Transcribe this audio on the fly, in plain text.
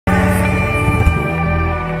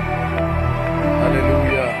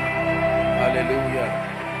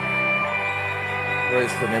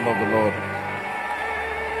Praise the name of the Lord.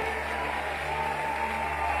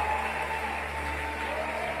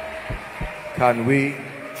 Can we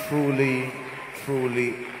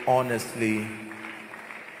truly, honestly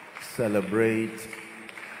celebrate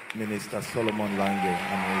Minister Solomon Lange?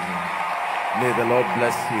 Amazing. May the Lord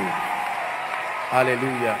bless you.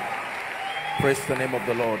 Hallelujah. Praise the name of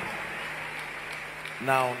the Lord.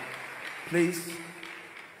 Now, please,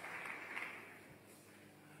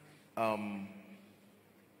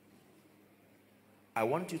 I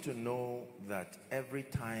want you to know that every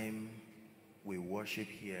time we worship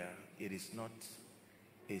here, it is not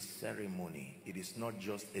a ceremony. It is not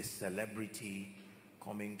just a celebrity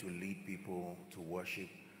coming to lead people to worship.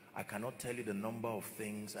 I cannot tell you the number of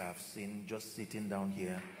things I have seen just sitting down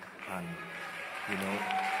here, and you know,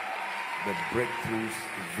 the breakthroughs,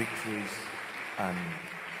 the victories, and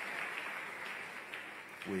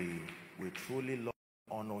we truly love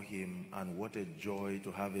and honor him. And what a joy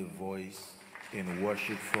to have a voice in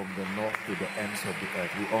worship from the north to the ends of the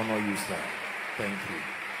earth. We honor you, sir. Thank you.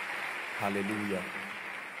 Hallelujah.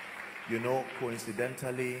 You know,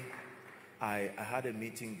 coincidentally, I had a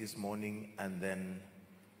meeting this morning, and then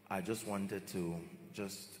I just wanted to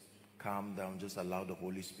just calm down, just allow the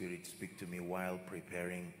Holy Spirit speak to me while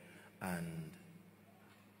preparing. And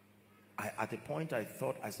at a point I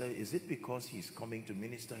thought, I said, is it because he's coming to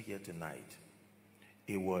minister here tonight?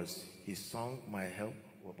 It was his song, My Help.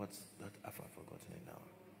 What's that? I've forgotten it now.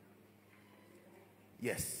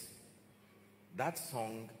 Yes. That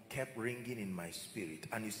song kept ringing in my spirit.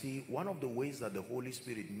 And you see, one of the ways that the Holy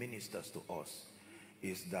Spirit ministers to us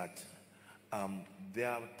is that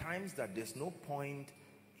there are times that there's no point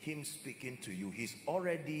him speaking to you. He's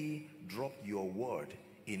already dropped your word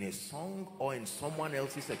in a song or in someone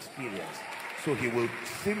else's experience. So he will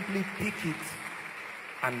simply pick it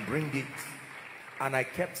and bring it. And I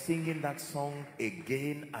kept singing that song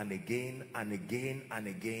again and again and again and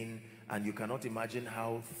again. And you cannot imagine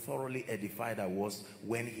how thoroughly edified I was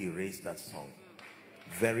when he raised that song.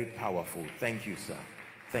 Very powerful. Thank you, sir.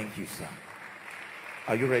 Thank you, sir.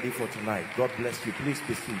 Are you ready for tonight? God bless you. Please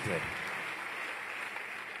be seated.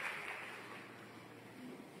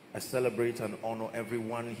 I celebrate and honor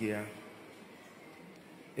everyone here.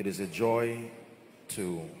 It is a joy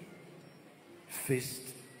to feast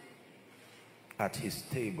at his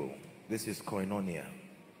table. This is Koinonia.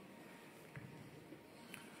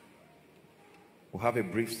 We'll have a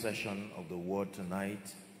brief session of the word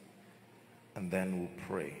tonight, and then we'll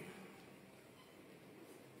pray.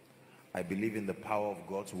 I believe in the power of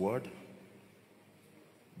God's word,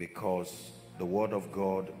 because the word of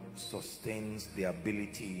God sustains the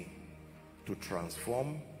ability to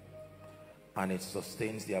transform, and it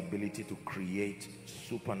sustains the ability to create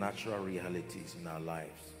supernatural realities in our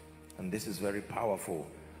lives. And this is very powerful.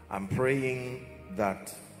 I'm praying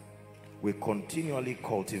that we continually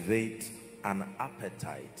cultivate an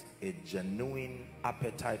appetite, a genuine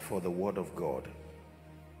appetite for the word of God.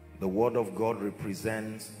 The word of God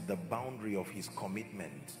represents the boundary of his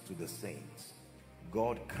commitment to the saints.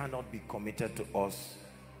 God cannot be committed to us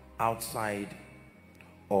outside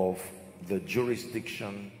of the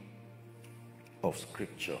jurisdiction of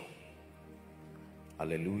Scripture.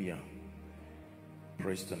 Hallelujah.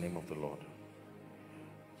 Praise the name of the Lord.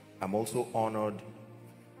 I'm also honored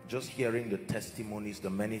just hearing the testimonies, the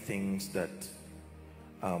many things that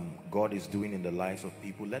God is doing in the lives of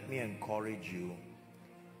people. Let me encourage you.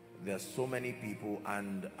 There are so many people,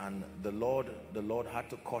 and the Lord had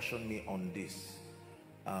to caution me on this,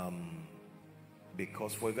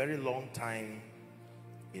 because for a very long time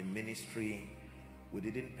in ministry we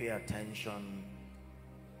didn't pay attention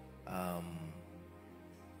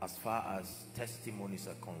as far as testimonies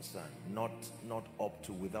are concerned. Not up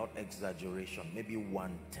to, without exaggeration, maybe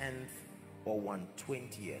 1/10 or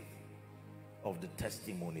 1/20 of the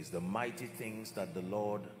testimonies, the mighty things that the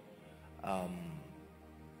Lord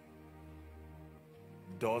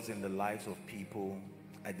does in the lives of people.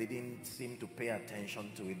 I didn't seem to pay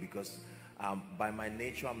attention to it, because by my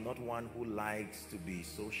nature I'm not one who likes to be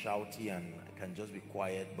so shouty and can just be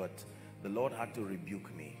quiet. But the Lord had to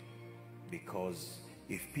rebuke me, because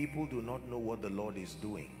if people do not know what the Lord is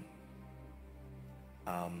doing,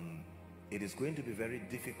 it is going to be very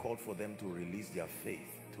difficult for them to release their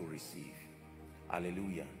faith to receive.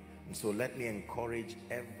 Hallelujah. And so let me encourage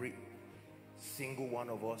every single one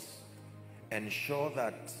of us, ensure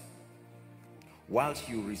that whilst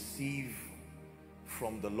you receive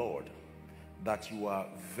from the Lord, that you are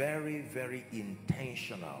very, very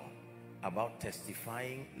intentional about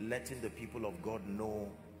testifying, letting the people of God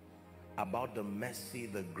know about the mercy,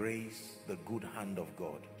 the grace, the good hand of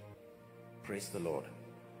God. Praise the Lord.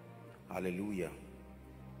 Hallelujah.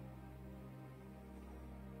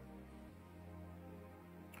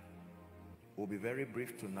 We'll be very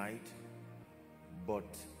brief tonight, but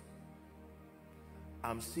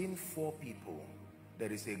I'm seeing 4 people.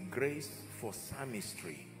 There is a grace for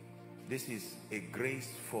psalmistry. This is a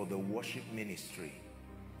grace for the worship ministry.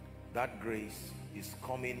 That grace is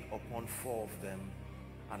coming upon 4 of them,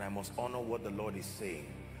 and I must honor what the Lord is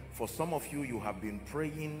saying. For some of you, you have been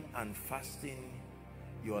praying and fasting.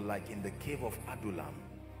 You are like in the cave of Adullam,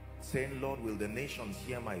 saying, Lord, will the nations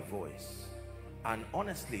hear my voice? And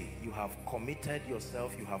honestly, you have committed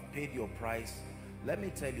yourself, you have paid your price. Let me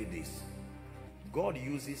tell you this, God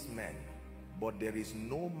uses men, but there is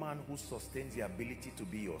no man who sustains the ability to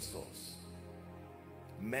be your source.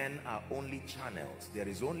 Men are only channels. There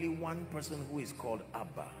is only one person who is called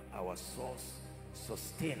Abba, our source,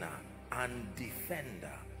 sustainer, and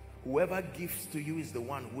defender. Whoever gives to you is the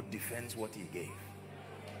one who defends what he gave.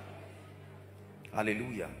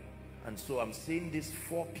 Hallelujah. And so I'm seeing these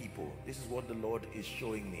 4 people. This is what the Lord is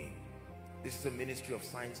showing me. This is a ministry of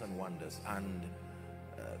signs and wonders, and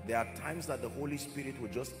there are times that the Holy Spirit will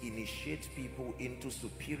just initiate people into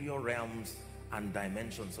superior realms and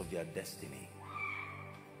dimensions of their destiny.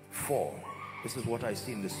 4. This is what I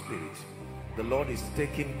see in the Spirit. The Lord is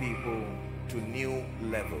taking people to new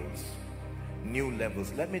levels. New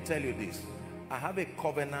levels. Let me tell you this. I have a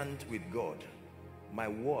covenant with God. My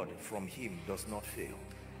word from him does not fail.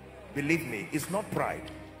 Believe me, it's not pride.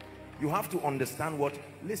 You have to understand what,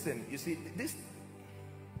 listen, you see, this,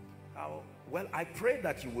 well, I pray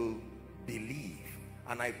that you will believe,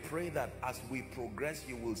 and I pray that as we progress,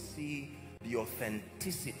 you will see the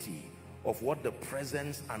authenticity of what the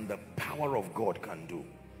presence and the power of God can do.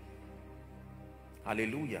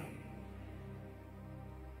 Hallelujah.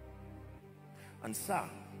 And sir,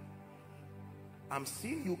 I'm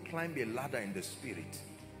seeing you climb a ladder in the Spirit.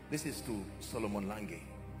 This is to Solomon Lange.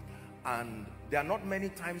 And there are not many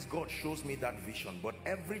times God shows me that vision, but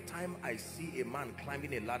every time I see a man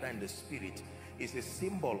climbing a ladder in the Spirit, it's a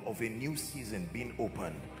symbol of a new season being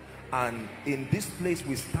opened. And in this place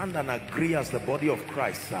we stand and agree as the body of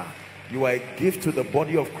Christ, sir. You are a gift to the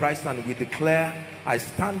body of Christ, and we declare, I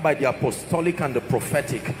stand by the apostolic and the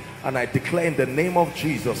prophetic, and I declare in the name of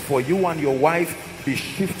Jesus, for you and your wife be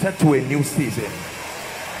shifted to a new season,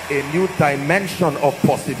 a new dimension of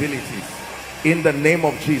possibilities. In the name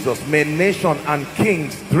of Jesus, may nation and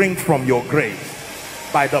kings drink from your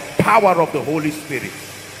grace by the power of the Holy Spirit.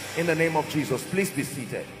 In the name of Jesus, please be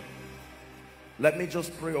seated. Let me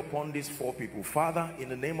just pray upon these 4 people. Father, in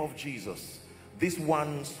the name of Jesus, these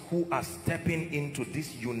ones who are stepping into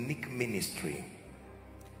this unique ministry,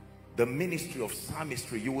 the ministry of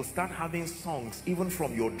psalmistry, you will start having songs even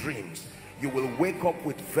from your dreams. You will wake up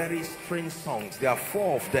with very strange songs. There are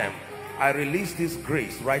 4 of them. I release this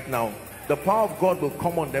grace right now. The power of God will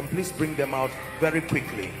come on them. Please bring them out very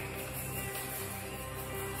quickly.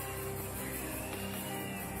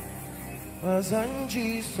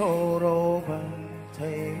 Bazanji soroba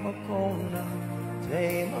teimakona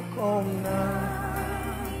teimakona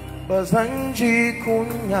Bazanji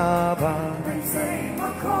kunyaba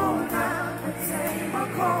teimakona.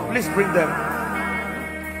 Please bring them.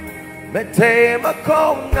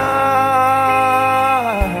 Meteimakona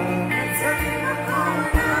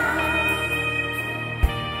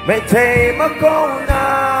Meteimakona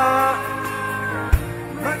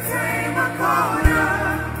Meteimakona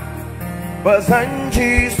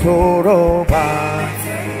Bazanji soroba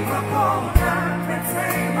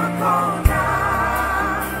Meteimakona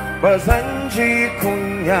Bazanji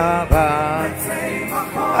kunyaba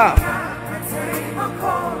Meteimakona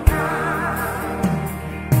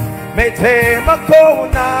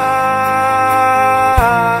Meteimakona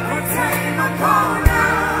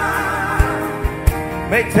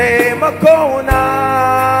Meteimakona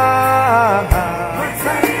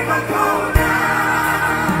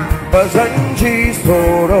Bazanji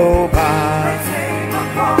soroba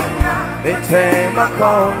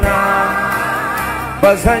Meteimakona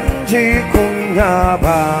Bazanji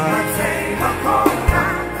kunyaba.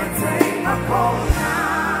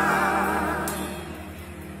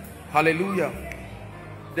 Hallelujah.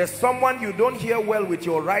 There's someone you don't hear well with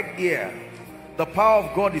your right ear. The power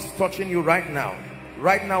of God is touching you right now.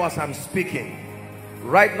 Right now as I'm speaking.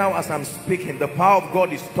 Right now as I'm speaking, the power of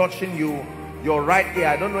God is touching you, your right ear.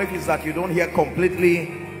 I don't know if it's that you don't hear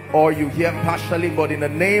completely or you hear partially, but in the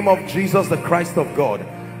name of Jesus, the Christ of God,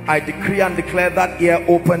 I decree and declare that ear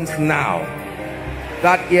opens now.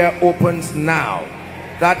 That ear opens now.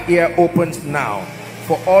 That ear opens now.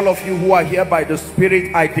 For all of you who are here by the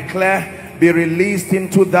Spirit, I declare, be released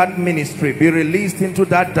into that ministry. Be released into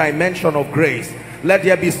that dimension of grace. Let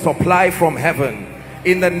there be supply from heaven.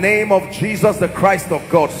 In the name of Jesus, the Christ of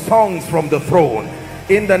God, songs from the throne,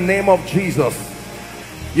 In the name of Jesus,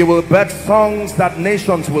 you will birth songs that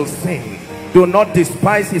nations will sing. Do not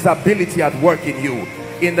despise his ability at work in you.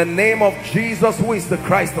 In the name of Jesus, who is the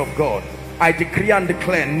Christ of God, I decree and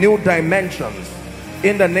declare new dimensions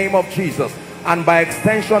in the name of Jesus. And by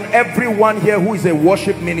extension, everyone here who is a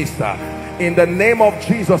worship minister, in the name of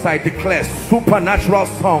Jesus, I declare supernatural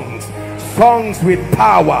songs, songs with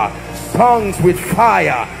power, songs with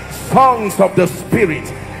fire, songs of the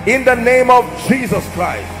Spirit, in the name of Jesus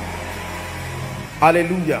Christ.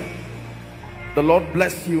 Hallelujah. The Lord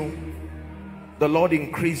bless you. The Lord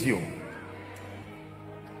increase you.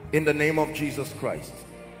 In the name of Jesus Christ.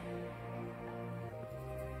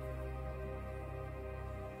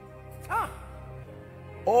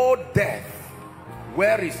 Oh death,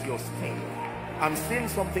 where is your sting? I'm seeing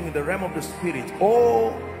something in the realm of the Spirit.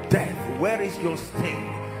 Oh death, where is your sting?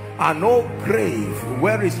 And oh grave,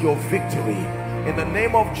 where is your victory? In the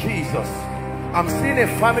name of Jesus, I'm seeing a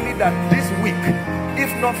family that this week,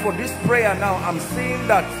 if not for this prayer now, I'm seeing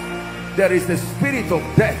that there is a spirit of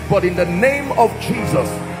death. But in the name of Jesus,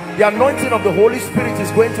 the anointing of the Holy Spirit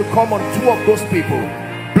is going to come on two of those people,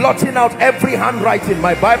 blotting out every handwriting.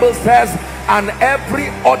 My Bible says, and every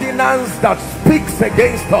ordinance that speaks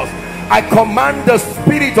against us, I command the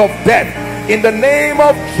spirit of death, in the name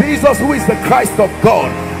of Jesus, who is the Christ of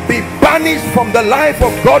God, be banished from the life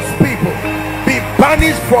of God's people, be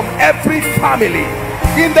banished from every family,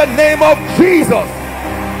 in the name of Jesus.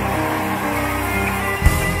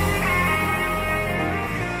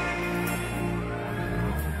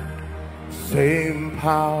 Same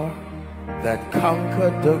power that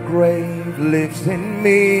conquered the grave lives in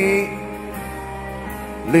me,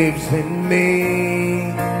 lives in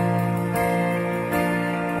me.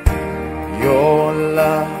 Your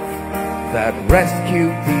love that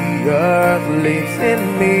rescued the earth lives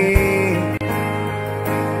in me,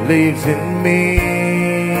 lives in me.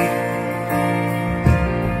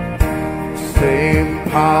 Same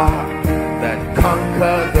power that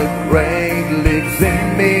conquered the grave lives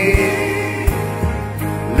in me,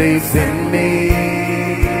 lives in me.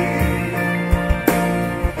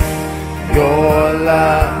 Your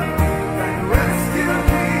love that rescued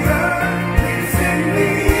the earth lives in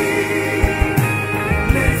me,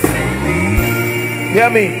 lives in me. Hear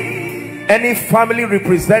me. Any family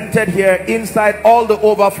represented here, inside, all the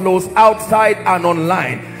overflows, outside and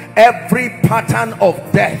online, every pattern of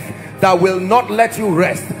death that will not let you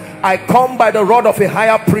rest, I come by the rod of a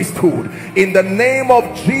higher priesthood. In the name of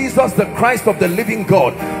Jesus, the Christ of the living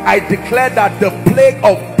God, I declare that the plague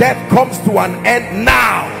of death comes to an end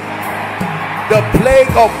now. The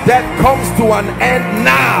plague of death comes to an end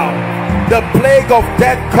now. The plague of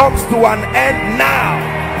death comes to an end now.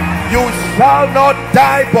 You shall not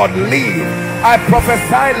die but live. I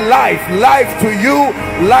prophesy life, life to you,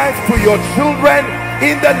 life to your children,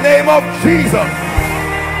 in the name of Jesus.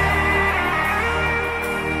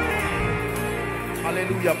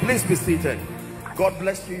 Hallelujah. Please be seated. God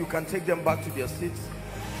bless you. You can take them back to their seats.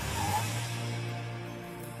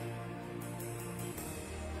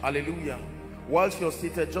 Hallelujah. Whilst you're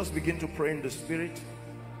seated, just begin to pray in the Spirit.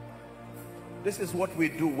 This is what we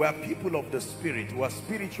do. We are people of the Spirit. We are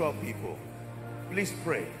spiritual people. Please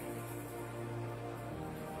pray.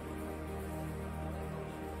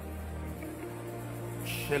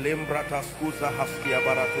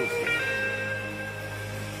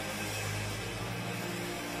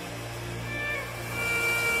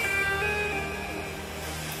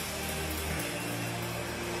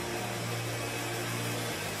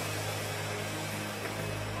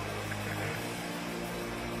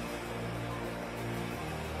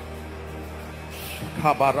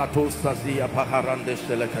 Kabaratosazia paharande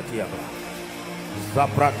shelekatiaba.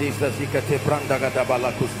 Zabradiza zikete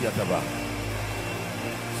brandagadabala kusiataba.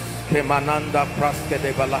 Kemananda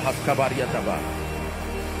praskedebala haskabariataba.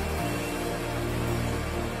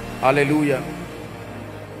 Hallelujah.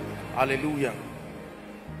 Hallelujah.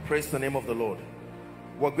 Praise the name of the Lord.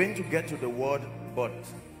 We're going to get to the word, but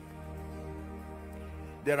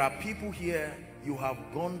there are people here, you have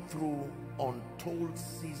gone through untold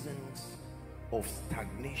seasons of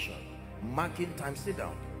stagnation, marking time, sit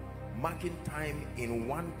down, marking time in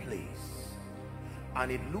one place, and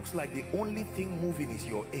it looks like the only thing moving is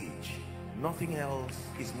your age. Nothing else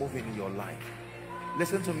is moving in your life.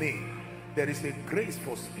 Listen to me. There is a grace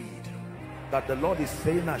for speed that the Lord is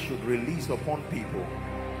saying I should release upon people.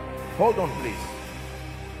 Hold on please,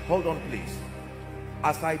 hold on please.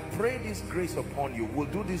 As I pray this grace upon you, we'll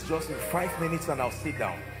do this just in 5 minutes and I'll sit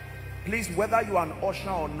down. Please, whether you are an usher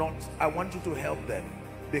or not, I want you to help them,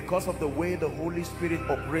 because of the way the Holy Spirit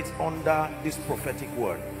operates under this prophetic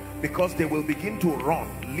word, because they will begin to run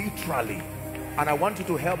literally and I want you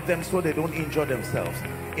to help them so they don't injure themselves.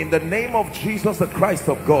 In the name of Jesus the Christ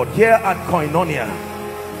of God, here at Koinonia,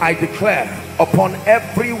 I declare upon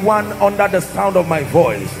everyone under the sound of my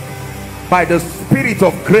voice, by the Spirit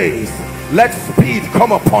of grace, let speed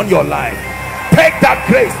come upon your life. Take that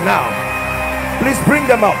grace now. Please bring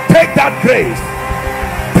them out. Take that grace.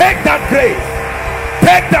 Take that grace.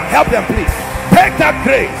 Take that. Help them, please. Take that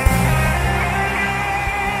grace.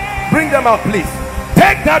 Bring them out, please.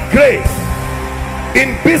 Take that grace.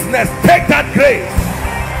 In business, take that grace.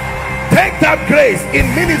 Take that grace. In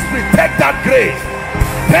ministry, take that grace.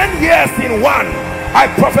 10 years in one, I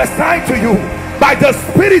prophesy to you by the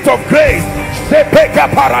Spirit of grace.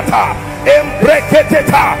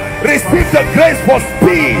 Receive the grace for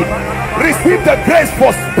speed. Receive the grace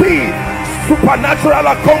for speed. Supernatural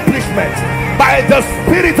accomplishment by the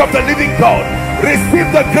Spirit of the living God. Receive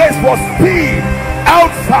the grace for speed.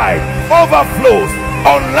 Outside, overflows.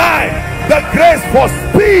 Online, the grace for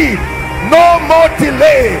speed. No more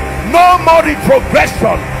delay, no more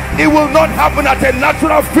retrogression. It will not happen at a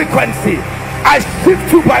natural frequency. I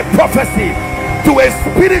shift you by prophecy to a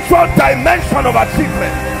spiritual dimension of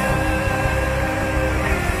achievement.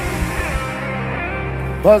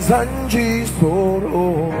 Bazanji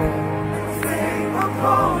Soro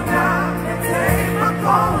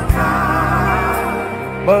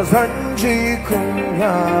Bazanji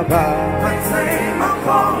Kunaba.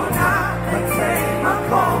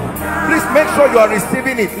 Please make sure you are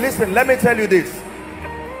receiving it. Listen, let me tell you this.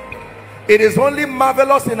 It is only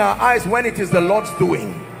marvelous in our eyes when it is the Lord's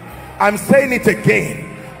doing. I'm saying it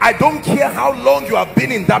again. I don't care how long you have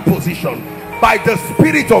been in that position. By the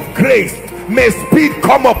Spirit of grace, may speed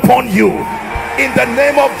come upon you. In the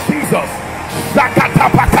name of Jesus.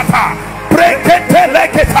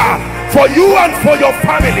 For you and for your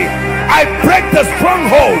family, I break the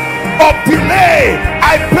stronghold of delay.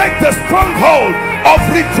 I break the stronghold of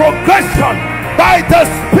retrogression by the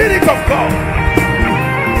Spirit of God.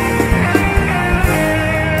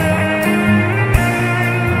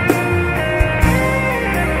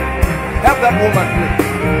 Help that woman,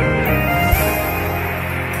 please.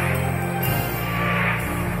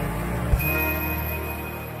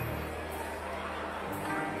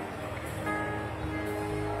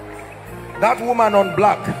 That woman on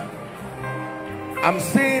black, I'm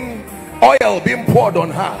seeing oil being poured on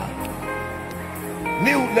her.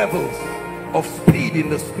 New levels of speed in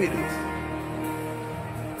the Spirit.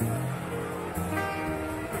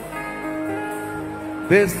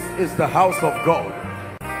 This is the house of God.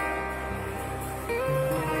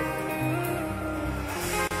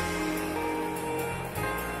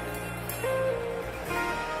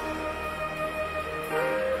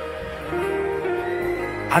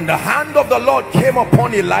 And the hand of the Lord came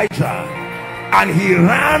upon Elijah, and he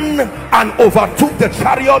ran and overtook the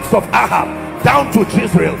chariots of Ahab down to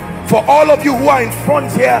Jezreel. For all of you who are in front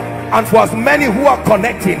here, and for as many who are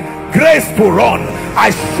connecting, grace to run.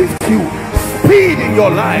 I shift you. Speed in your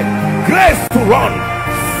life. Grace to run.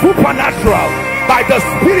 Supernatural by the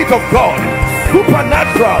Spirit of God.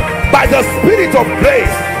 Supernatural by the Spirit of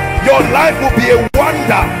grace. Your life will be a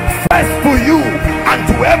wonder, first to you and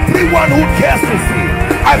to everyone who cares to see.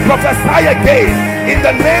 I prophesy again, in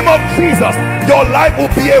the name of Jesus, your life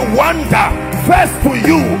will be a wonder, first to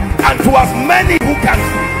you and to as many who can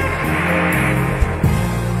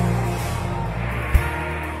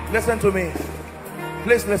see. Listen to me.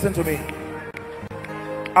 Please listen to me.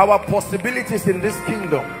 Our possibilities in this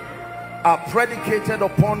kingdom are predicated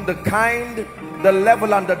upon the kind, the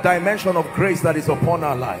level and the dimension of grace that is upon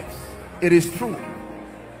our lives. It is true.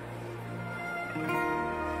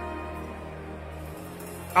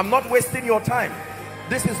 I'm not wasting your time.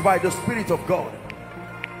 This is by the Spirit of God.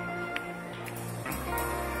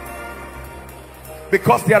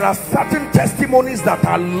 Because there are certain testimonies that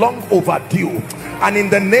are long overdue, and in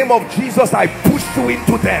the name of Jesus, I push you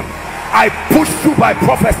into them. I push you by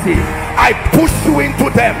prophecy. I push you into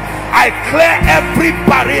them. I clear every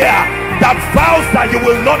barrier that vows that you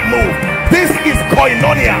will not move. This is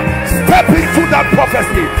Koinonia. Step into that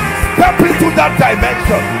prophecy. Step into that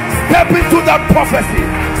dimension. Step into that prophecy.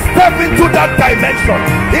 Step into that dimension.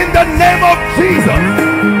 In the name of Jesus.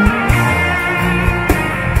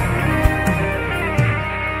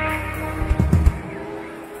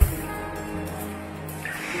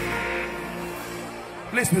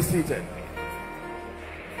 Please be seated.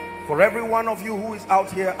 For every one of you who is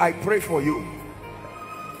out here, I pray for you.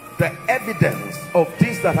 The evidence of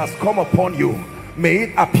this that has come upon you, may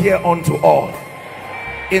it appear unto all.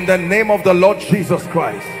 In the name of the Lord Jesus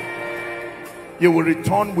Christ, you will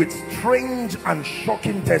return with strange and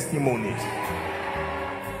shocking testimonies.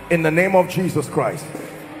 In the name of Jesus Christ.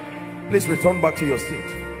 Please return back to your seat.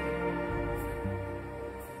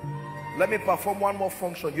 Let me perform one more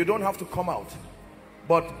function. You don't have to come out,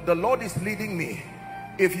 but the Lord is leading me.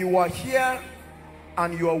 If you are here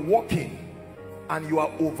and you are walking and you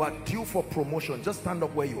are overdue for promotion, just stand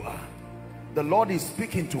up where you are. The Lord is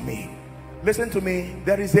speaking to me. Listen to me.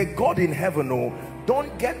 There is a God in heaven. Oh,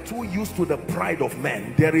 don't get too used to the pride of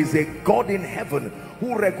men. There is a God in heaven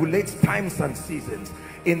who regulates times and seasons.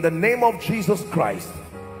 In the name of Jesus Christ,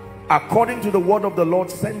 according to the word of the Lord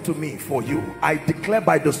sent to me for you, I declare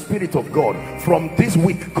by the Spirit of God, from this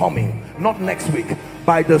week coming, not next week,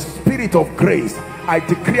 by the Spirit of grace, I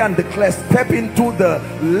decree and declare, step into the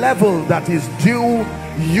level that is due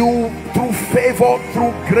you through favor,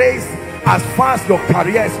 through grace, as far as your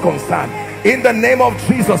career is concerned, in the name of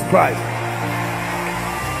Jesus Christ.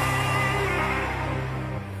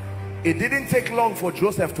 It didn't take long for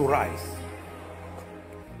Joseph to rise.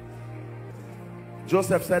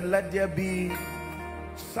 Joseph said, let there be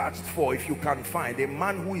searched for, if you can find, a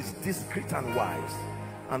man who is discreet and wise.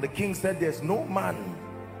 And the king said, there's no man.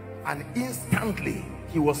 And instantly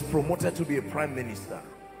he was promoted to be a prime minister.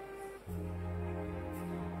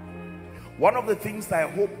 One of the things I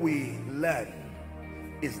hope we learn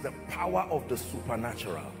is the power of the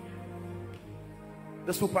supernatural.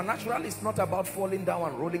 The supernatural is not about falling down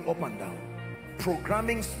and rolling up and down.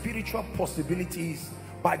 Programming spiritual possibilities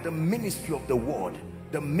by the ministry of the word,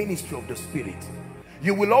 the ministry of the Spirit.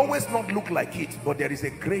 You will always not look like it, but there is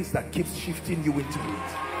a grace that keeps shifting you into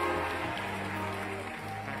it.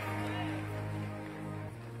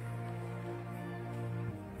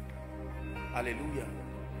 Hallelujah.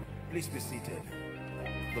 Please be seated.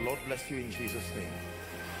 The Lord bless you in Jesus' name.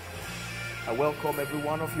 I welcome every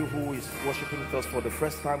one of you who is worshiping with us for the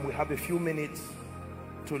first time. We have a few minutes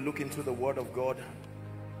to look into the Word of God.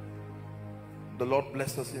 The Lord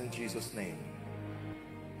bless us in Jesus' name.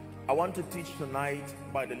 I want to teach tonight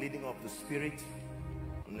by the leading of the Spirit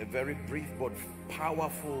on a very brief but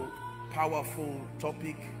powerful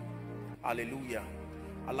topic. Hallelujah.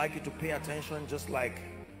 I'd like you to pay attention, just like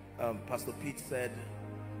Pastor Pete said.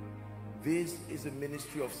 This is a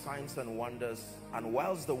ministry of signs and wonders, and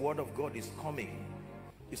whilst the word of God is coming,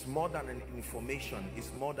 it's more than an information, it's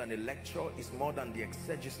more than a lecture, it's more than the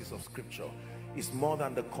exegesis of scripture, it's more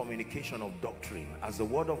than the communication of doctrine. As the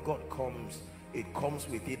word of God comes, it comes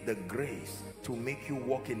with it the grace to make you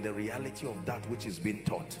walk in the reality of that which is being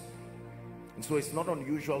taught. And so it's not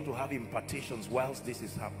unusual to have impartations whilst this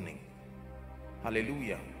is happening.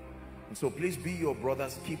 Hallelujah. And so please be your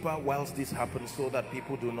brother's keeper whilst this happens, so that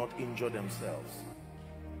people do not injure themselves.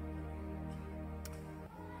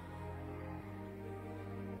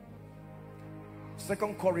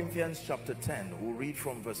 Second Corinthians chapter 10, we'll read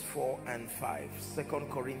from verse 4 and 5. 2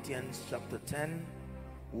 Corinthians chapter 10,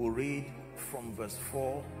 we'll read from verse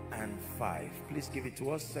 4 and 5. Please give it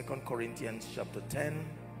to us. 2 Corinthians chapter 10,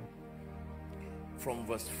 from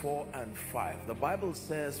verse 4 and 5. The Bible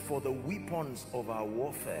says, for the weapons of our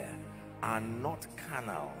warfare are not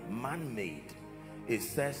carnal, man-made. It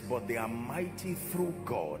says, but they are mighty through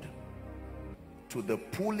God to the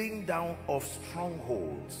pulling down of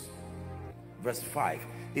strongholds. Verse 5,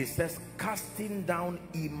 it says, casting down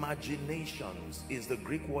imaginations, is the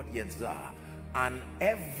Greek word yetzah, and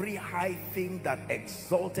every high thing that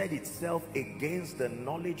exalted itself against the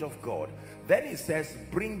knowledge of God. Then it says,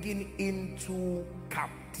 bringing into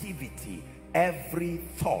captivity every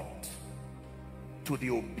thought to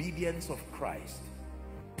the obedience of Christ.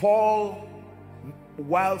 Paul,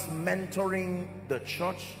 whilst mentoring the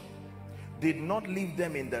church, did not leave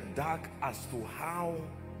them in the dark as to how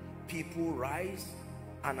people rise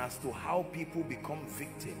and as to how people become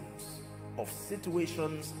victims of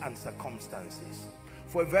situations and circumstances.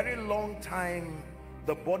 For a very long time,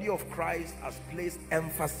 the body of Christ has placed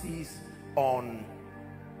emphasis on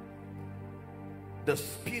the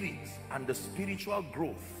spirit and the spiritual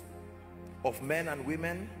growth of men and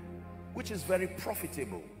women, which is very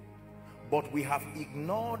profitable, but we have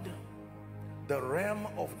ignored the realm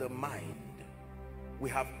of the mind. We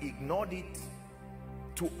have ignored it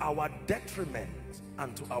to our detriment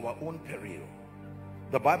and to our own peril.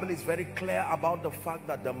 The Bible is very clear about the fact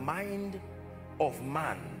that the mind of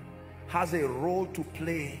man has a role to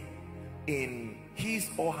play in his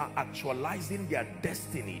or her actualizing their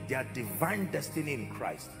destiny, their divine destiny in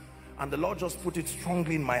Christ. And the Lord just put it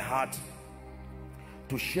strongly in my heart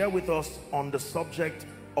to share with us on the subject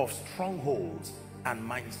of strongholds and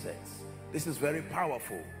mindsets. This is very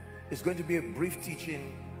powerful. It's going to be a brief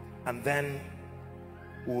teaching, and then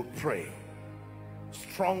we'll pray.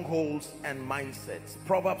 Strongholds and mindsets.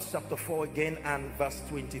 Proverbs chapter 4 again and verse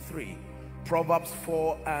 23. Proverbs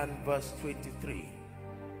 4 and verse 23.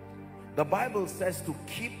 The Bible says to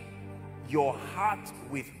keep your heart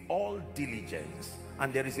with all diligence,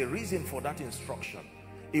 and there is a reason for that instruction.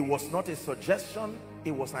 It was not a suggestion,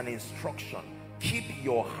 it was an instruction. Keep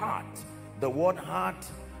your heart. The word heart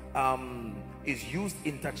is used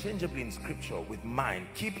interchangeably in scripture with mind.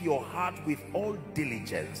 Keep your heart with all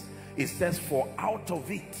diligence. It says, for out of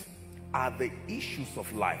it are the issues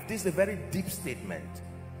of life. This is a very deep statement.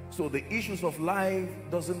 So the issues of life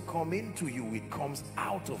doesn't come into you, it comes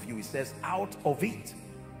out of you. It says, out of it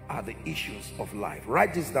are the issues of life.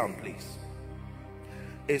 Write this down, please.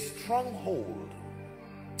 A stronghold.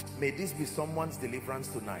 May this be someone's deliverance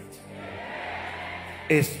tonight.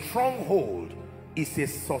 A stronghold is a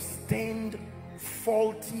sustained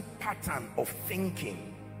faulty pattern of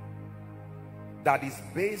thinking that is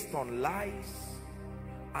based on lies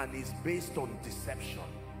and is based on deception.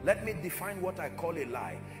 Let me define what I call a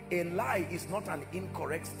lie. A lie is not an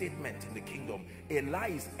incorrect statement in the kingdom. A lie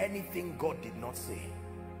is anything God did not say.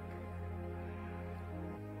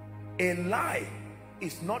 A lie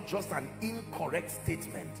is not just an incorrect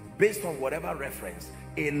statement based on whatever reference.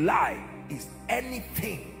 A lie is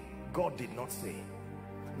anything God did not say.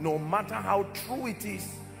 No matter how true it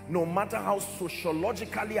is, no matter how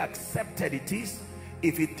sociologically accepted it is,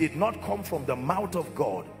 if it did not come from the mouth of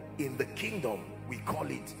God, in the kingdom we call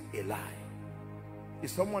it a lie.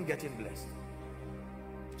 Is someone getting blessed?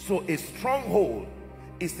 So a stronghold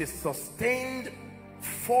is a sustained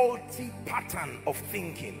faulty pattern of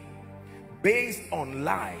thinking based on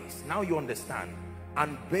lies, now you understand,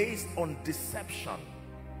 and based on deception.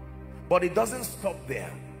 But it doesn't stop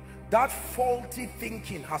there. That faulty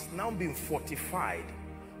thinking has now been fortified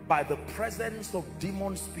by the presence of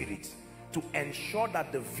demon spirits to ensure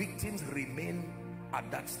that the victims remain at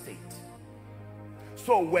that state.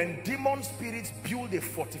 So when demon spirits build a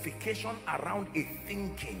fortification around a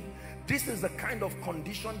thinking, this is the kind of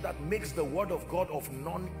condition that makes the word of God of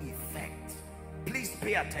non-effect. Please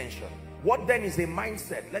pay attention. What then is a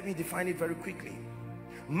mindset? Let me define it very quickly.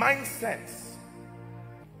 Mindsets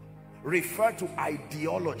refer to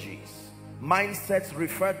ideologies. Mindsets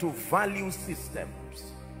refer to value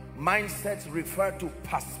systems. Mindsets refer to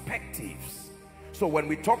perspectives. So when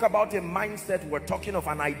we talk about a mindset, we're talking of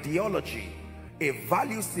an ideology, a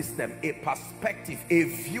value system, a perspective, a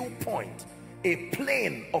viewpoint, a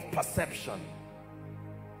plane of perception.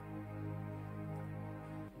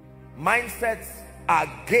 Mindsets are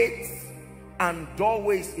gates and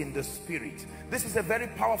doorways in the spirit. This is a very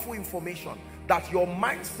powerful information, that your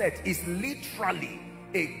mindset is literally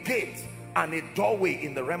a gate and a doorway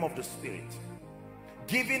in the realm of the spirit,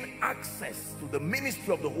 giving access to the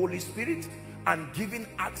ministry of the Holy Spirit and giving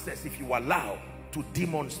access, if you allow, to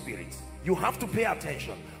demon spirits. You have to pay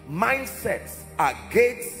attention. Mindsets are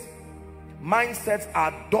gates, mindsets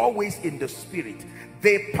are doorways in the spirit.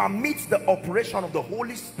 They permit the operation of the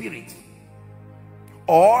Holy Spirit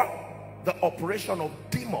or the operation of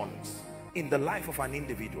demons in the life of an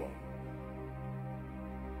individual.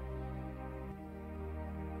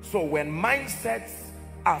 So when mindsets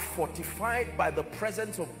are fortified by the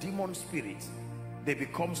presence of demon spirits, they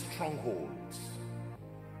become strongholds.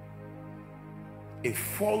 A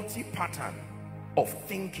faulty pattern of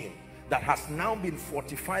thinking that has now been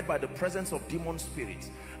fortified by the presence of demon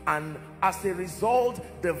spirits, and as a result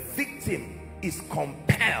the victim is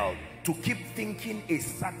compelled to keep thinking a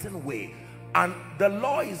certain way. And the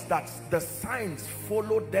law is that the signs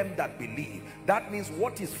follow them that believe. That means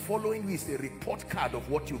what is following you is a report card of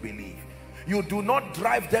what you believe. You do not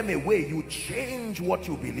drive them away, you change what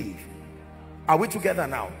you believe. Are we together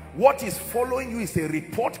now? What is following you is a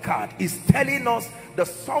report card, is telling us the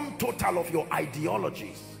sum total of your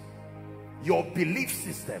ideologies, your belief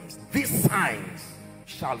systems. These signs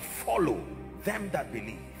shall follow them that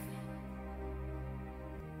believe.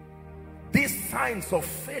 These signs of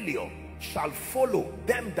failure shall follow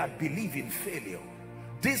them that believe in failure.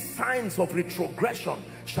 These signs of retrogression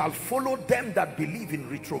shall follow them that believe in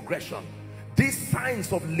retrogression. These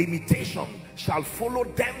signs of limitation shall follow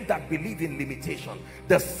them that believe in limitation.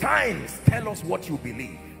 The signs tell us what you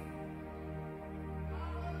believe.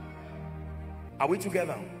 Are we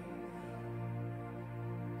together?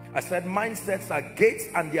 I said mindsets are gates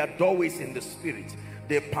and they are doorways in the spirit.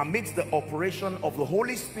 They permit the operation of the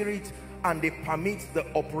Holy Spirit and they permit the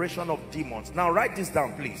operation of demons. Now write this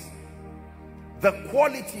down, please. The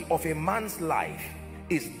quality of a man's life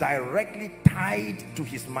is directly tied to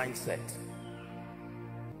his mindset.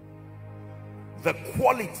 The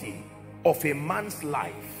quality of a man's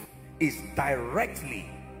life is directly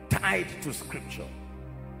tied to scripture,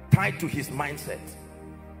 tied to his mindset.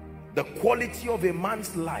 The quality of a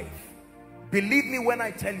man's life, believe me when I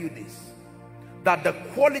tell you this, that the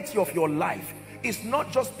quality of your life is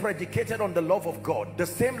not just predicated on the love of God. The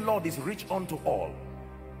same Lord is rich unto all.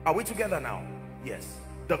 Are we together now? Yes.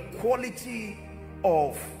 The quality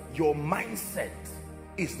of your mindset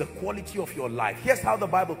is the quality of your life. Here's how the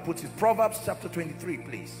Bible puts it. Proverbs chapter 23,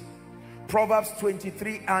 please. Proverbs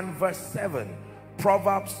 23 and verse 7.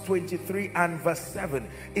 Proverbs 23 and verse 7.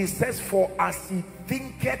 It says, for as he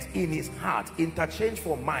thinketh in his heart, interchange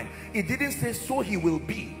for mind. It didn't say so he will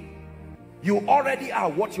be. You already are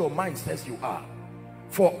what your mind says you are.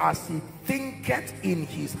 For as he thinketh in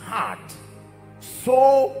his heart,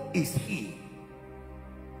 so is he.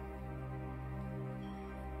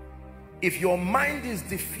 If your mind is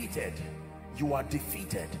defeated, you are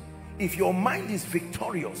defeated. If your mind is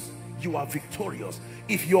victorious, you are victorious.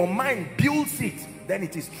 If your mind builds it, then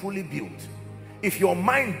it is truly built. If your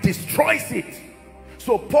mind destroys it.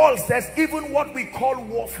 So Paul says even what we call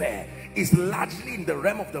warfare is largely in the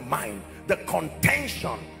realm of the mind. The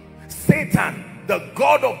contention. Satan, the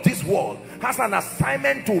god of this world, has an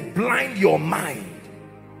assignment to blind your mind.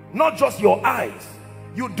 Not just your eyes.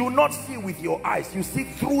 You do not see with your eyes. You see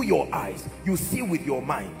through your eyes. You see with your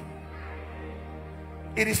mind.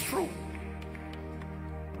 It is true.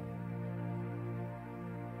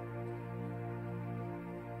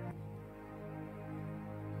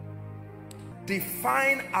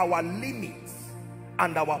 Define our limits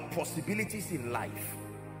and our possibilities in life.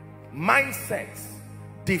 Mindsets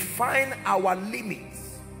define our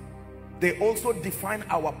limits. They also define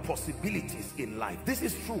our possibilities in life. This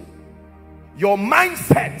is true. Your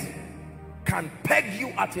mindset can peg you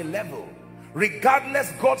at a level,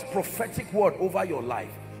 regardless God's prophetic word over your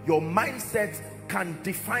life. Your mindset can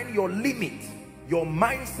define your limit. Your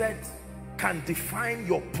mindset can define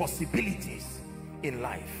your possibilities in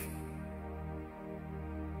life.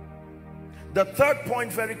 The third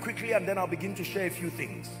point, very quickly, and then I'll begin to share a few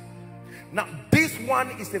things. Now, this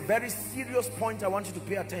one is a very serious point I want you to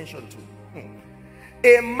pay attention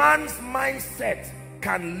to. A man's mindset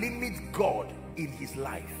can limit God in his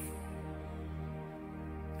life.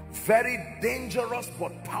 Very dangerous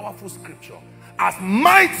but powerful scripture. As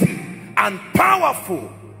mighty and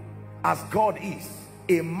powerful as God is,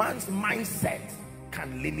 a man's mindset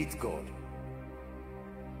can limit God.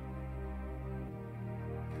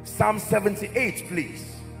 Psalm 78,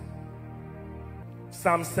 please.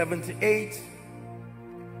 Psalm 78.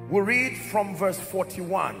 We read from verse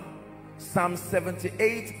 41. Psalm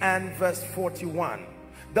 78 and verse 41.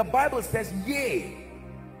 The Bible says, yea,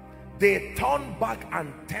 they turned back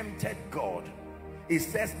and tempted God. It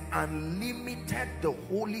says, and limited the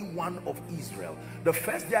Holy One of Israel. The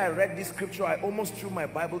first day I read this scripture, I almost threw my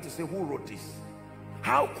Bible to say, who wrote this?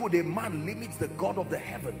 How could a man limit the God of the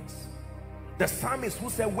heavens? The psalmist who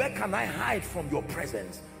said, where can I hide from your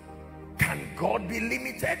presence? Can God be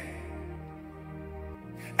limited?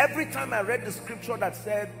 Every time I read the scripture that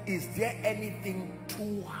said, is there anything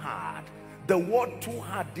too hard? The word too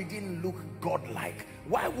hard didn't look godlike.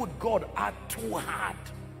 Why would God add too hard?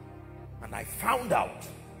 And I found out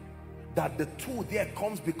that the too there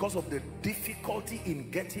comes because of the difficulty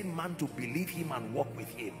in getting man to believe him and walk with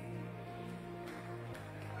him.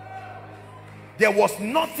 There was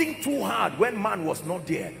nothing too hard when man was not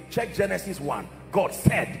there. Check Genesis 1. God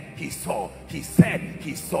said, he saw. He said,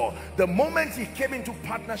 he saw. The moment he came into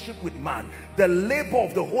partnership with man, the labor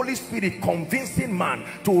of the Holy Spirit convincing man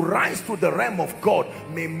to rise to the realm of God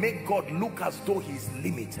may make God look as though he's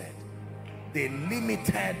limited. They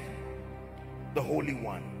limited the Holy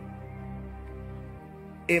One.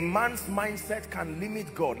 A man's mindset can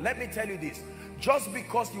limit God. Let me tell you this. Just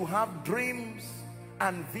because you have dreams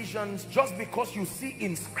and visions, just because you see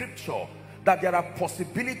in scripture that there are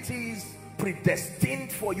possibilities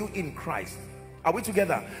predestined for you in Christ, are we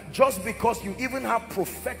together? Just because you even have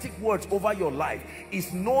prophetic words over your life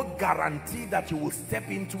is no guarantee that you will step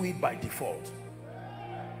into it by default.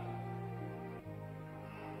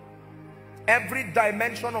 Every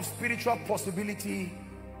dimension of spiritual possibility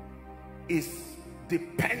is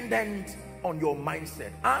dependent on your mindset.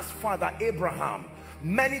 Ask Father Abraham.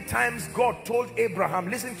 Many times God told Abraham,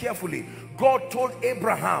 listen carefully, God told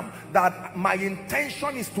Abraham that my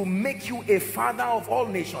intention is to make you a father of all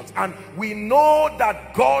nations. And we know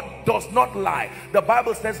that God does not lie. The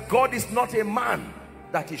Bible says God is not a man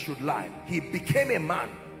that he should lie. He became a man,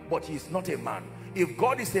 but he is not a man. If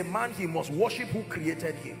God is a man, he must worship who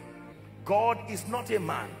created him. God is not a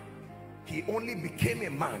man. He only became a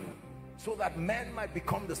man so that men might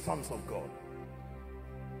become the sons of God.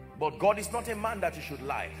 But God is not a man that he should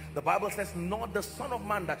lie. The Bible says, not the son of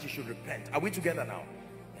man that he should repent. Are we together now?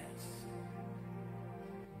 Yes.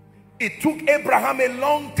 It took Abraham a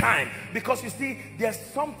long time, because you see, there's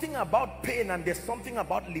something about pain and there's something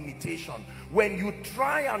about limitation. When you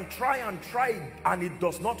try and try and try and it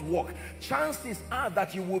does not work, chances are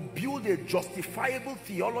that you will build a justifiable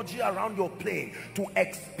theology around your pain to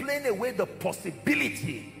explain away the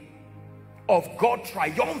possibility of God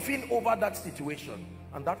triumphing over that situation.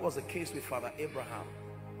 And that was the case with Father Abraham.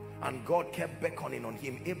 And God kept beckoning on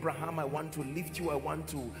him. Abraham, I want to lift you. I want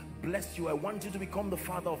to bless you. I want you to become the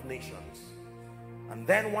father of nations. And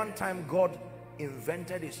then one time God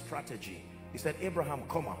invented a strategy. He said, Abraham,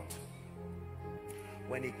 come out.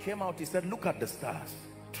 When he came out, he said, look at the stars.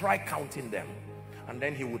 Try counting them. And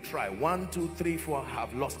then he would try. 1, 2, 3, 4,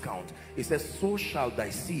 have lost count. He says, so shall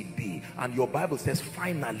thy seed be. And your Bible says,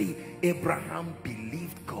 finally, Abraham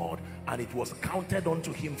believed God, and it was counted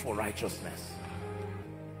unto him for righteousness.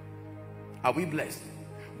 Are we blessed?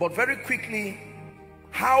 But very quickly,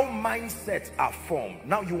 how mindsets are formed.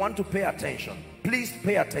 Now you want to pay attention. Please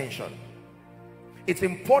pay attention. It's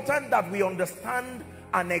important that we understand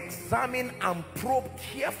and examine and probe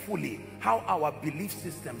carefully how our belief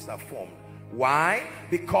systems are formed. Why?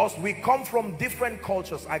 Because we come from different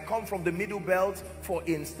cultures. I come from the Middle Belt, for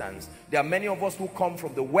instance. There are many of us who come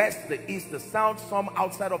from the West, the East, the South, some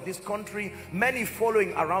outside of this country, many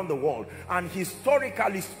following around the world. And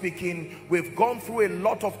historically speaking, we've gone through a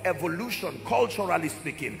lot of evolution, culturally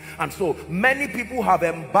speaking. And so many people have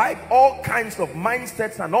imbibed all kinds of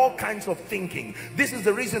mindsets and all kinds of thinking. This is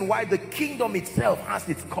the reason why the kingdom itself has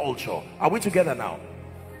its culture. Are we together now?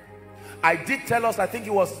 I did tell us, I think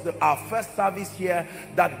it was our first service here,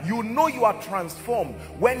 that you know you are transformed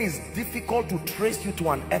when it's difficult to trace you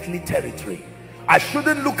to an earthly territory. I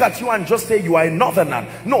shouldn't look at you and just say you are a northerner.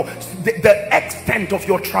 No, the extent of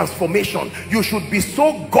your transformation, you should be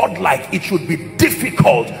so godlike, it should be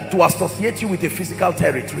difficult to associate you with a physical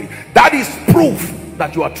territory. That is proof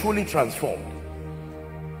that you are truly transformed.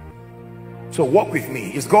 So walk with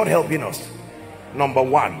me. Is God helping us? Number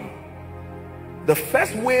one, the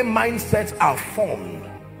first way mindsets are formed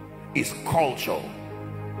is culture.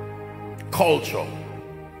 Culture.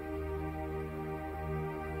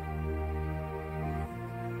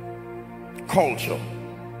 Culture.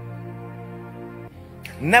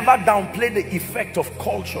 Never downplay the effect of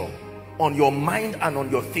culture on your mind and on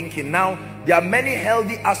your thinking. Now, there are many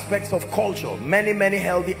healthy aspects of culture. Many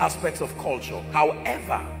healthy aspects of culture.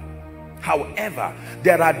 However,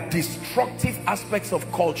 there are destructive aspects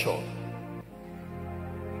of culture.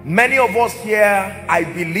 Many of us here, I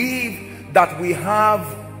believe that we have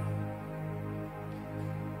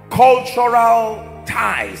cultural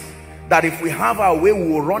ties that if we have our way,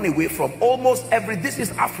 we will run away from. Almost every, this is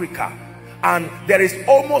Africa, and there is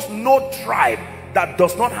almost no tribe that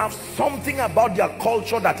does not have something about their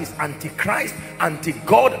culture that is anti-Christ,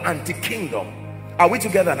 anti-God, anti-kingdom. Are we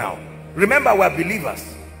together now? Remember, we're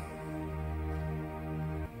believers.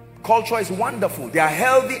 Culture is wonderful. There are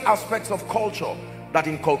healthy aspects of culture that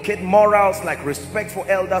inculcate morals like respect for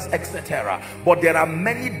elders, etc. But there are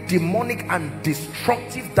many demonic and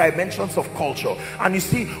destructive dimensions of culture. And you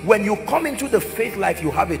see, when you come into the faith life, you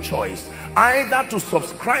have a choice. Either to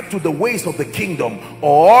subscribe to the ways of the kingdom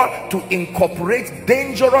or to incorporate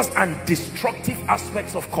dangerous and destructive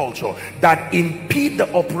aspects of culture that impede the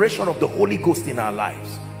operation of the Holy Ghost in our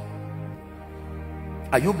lives.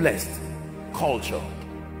 Are you blessed? Culture.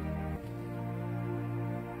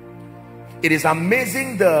 It is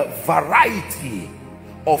amazing the variety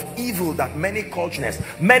of evil that many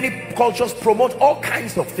cultures promote all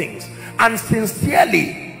kinds of things, and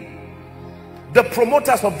sincerely the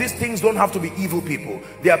promoters of these things don't have to be evil people.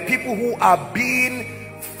 They are people who are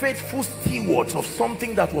being faithful stewards of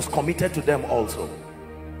something that was committed to them also.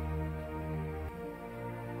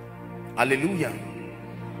 Hallelujah.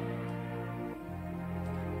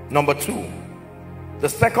 Number two, the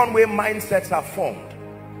second way mindsets are formed: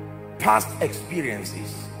 past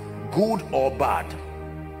experiences, good or bad.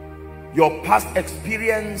 Your past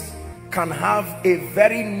experience can have a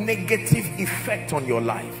very negative effect on your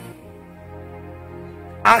life.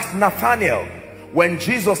 Ask Nathanael, when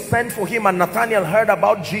Jesus sent for him and Nathanael heard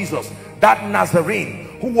about Jesus, that Nazarene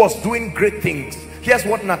who was doing great things. Here's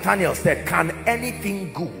what Nathanael said: can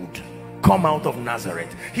anything good come out of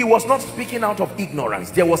Nazareth? He was not speaking out of ignorance.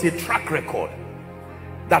 There was a track record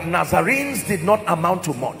that Nazarenes did not amount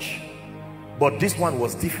to much. But this one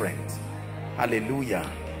was different. Hallelujah.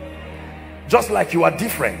 Just like you are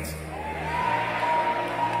different.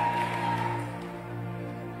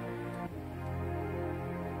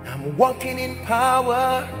 I'm walking in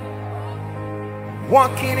power,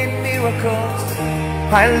 walking in miracles.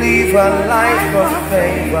 I live a life of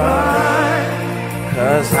favor,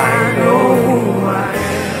 'cause I know who I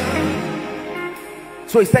am.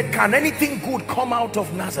 So he said, can anything good come out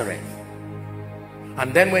of Nazareth?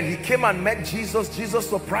 And then when he came and met Jesus, Jesus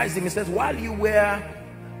surprised him. He says, while you were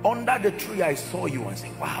under the tree, I saw you. And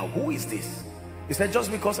said, wow, who is this? He said,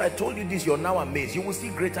 just because I told you this, you're now amazed. You will see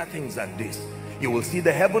greater things than this. You will see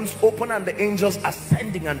the heavens open and the angels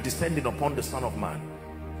ascending and descending upon the Son of Man.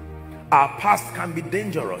 Our past can be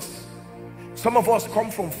dangerous. Some of us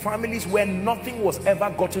come from families where nothing was ever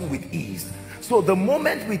gotten with ease. So the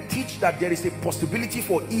moment we teach that there is a possibility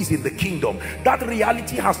for ease in the kingdom, that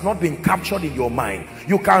reality has not been captured in your mind.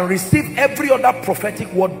 You can receive every other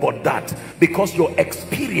prophetic word but that, because your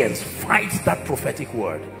experience fights that prophetic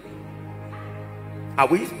word. Are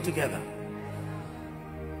we together?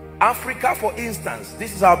 Africa, for instance,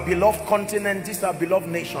 this is our beloved continent, this is our beloved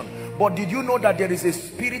nation. But did you know that there is a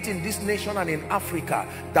spirit in this nation and in Africa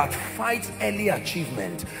that fights early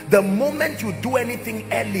achievement? The moment you do anything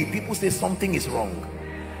early, people say something is wrong.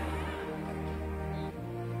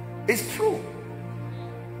 It's true.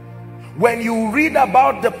 When you read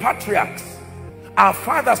about the patriarchs, our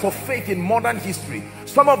fathers of faith in modern history,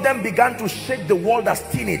 some of them began to shake the world as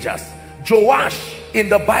teenagers. Joash in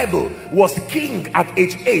the Bible was king at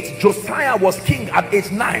age 8. Josiah was king at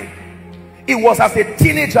age 9. It was as a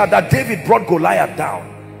teenager that David brought Goliath down.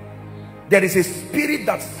 There is a spirit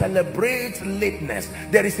that celebrates lateness.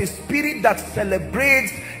 There is a spirit that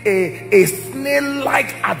celebrates a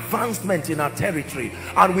snail-like advancement in our territory,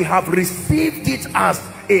 and we have received it as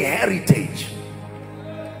a heritage.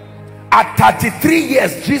 At 33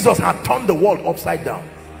 years, Jesus had turned the world upside down.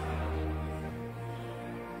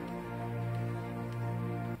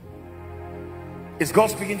 Is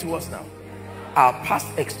God speaking to us now? Our past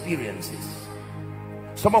experiences.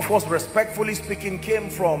 Some of us, respectfully speaking, came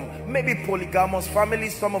from maybe polygamous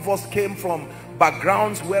families. Some of us came from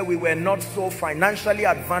backgrounds where we were not so financially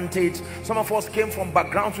advantaged. Some of us came from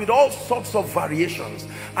backgrounds with all sorts of variations.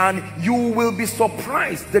 And you will be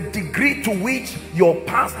surprised the degree to which your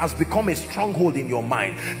past has become a stronghold in your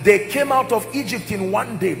mind. They came out of Egypt in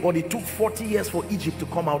one day, but it took 40 years for Egypt to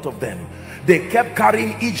come out of them. They kept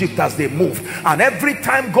carrying Egypt as they moved. And every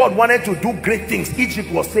time God wanted to do great things,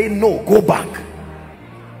 Egypt was saying, no, go back.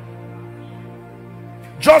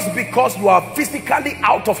 Just because you are physically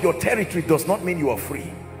out of your territory does not mean you are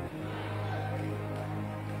free.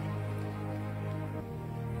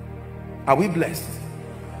 Are we blessed?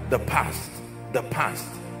 The past, the past.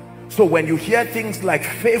 So when you hear things like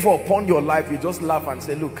favor upon your life, you just laugh and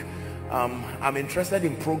say, look, I'm interested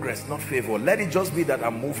in progress, not favor. Let it just be that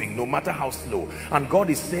I'm moving, no matter how slow. And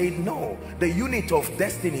God is saying, no, the unit of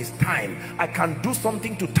destiny is time. I can do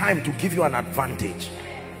something to time to give you an advantage.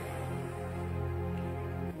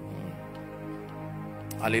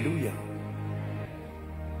 Hallelujah.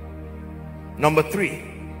 Number 3,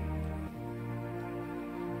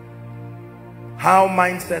 how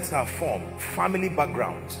mindsets are formed. Family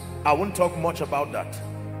backgrounds. I won't talk much about that.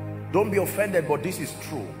 Don't be offended, but this is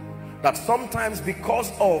true. That sometimes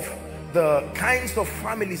because of the kinds of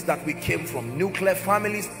families that we came from, nuclear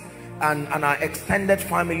families and our extended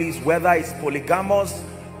families, whether it's polygamous,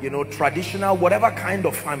 you know, traditional, whatever kind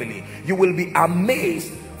of family, you will be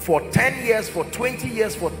amazed. For 10 years, for 20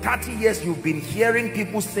 years, for 30 years, you've been hearing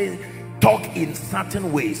people say, talk in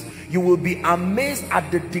certain ways. You will be amazed at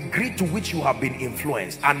the degree to which you have been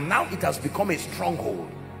influenced. And now it has become a stronghold.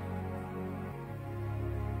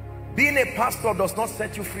 Being a pastor does not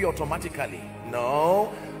set you free automatically.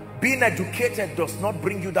 No. Being educated does not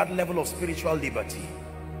bring you that level of spiritual liberty.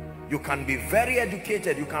 You can be very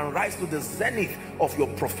educated, you can rise to the zenith of your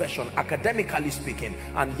profession, academically speaking,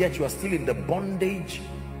 and yet you are still in the bondage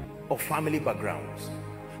of family backgrounds.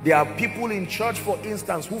 There are people in church, for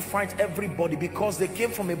instance, who fight everybody because they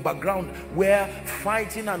came from a background where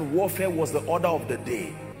fighting and warfare was the order of the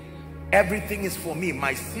day. Everything is for me,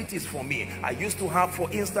 my seat is for me. I used to have, for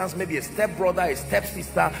instance, maybe a stepbrother, a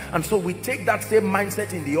stepsister, and so we take that same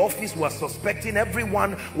mindset in the office. We are suspecting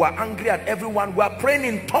everyone, we are angry at everyone, we are praying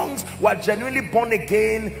in tongues, we are genuinely born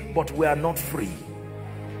again, but we are not free.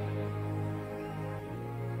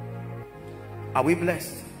 Are we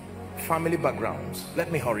blessed? Family backgrounds.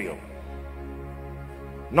 Let me hurry up.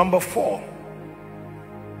 Number 4.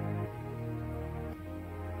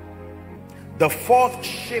 The fourth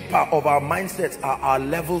shaper of our mindsets are our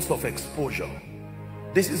levels of exposure.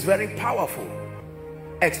 This is very powerful.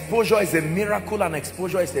 Exposure is a miracle and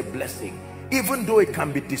exposure is a blessing, even though it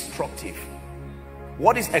can be destructive.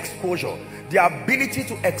 What is exposure? The ability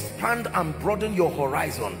to expand and broaden your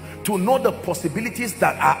horizon, to know the possibilities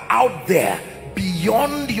that are out there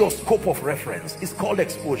beyond your scope of reference, is called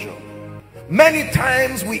exposure. Many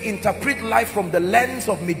times we interpret life from the lens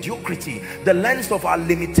of mediocrity, the lens of our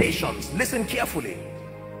limitations. Listen carefully.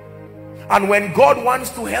 And when God wants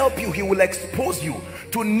to help you, he will expose you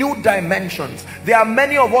to new dimensions. There are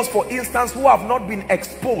many of us, for instance, who have not been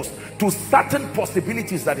exposed to certain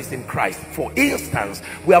possibilities that is in Christ. For instance,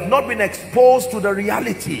 we have not been exposed to the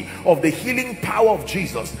reality of the healing power of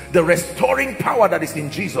Jesus, the restoring power that is in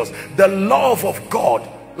Jesus, the love of God,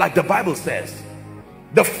 like the Bible says,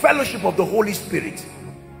 the fellowship of the Holy Spirit.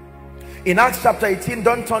 In Acts chapter 18,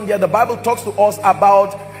 don't turn there, the Bible talks to us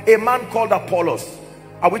about a man called Apollos.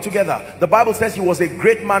 Are we together? The Bible says he was a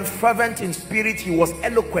great man, fervent in spirit, he was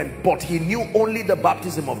eloquent, but he knew only the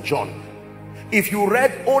baptism of John. If you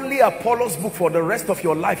read only Apollos' book for the rest of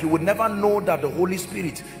your life, you would never know that the Holy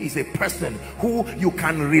Spirit is a person who you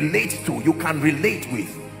can relate to, you can relate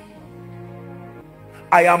with.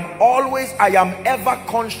 I am ever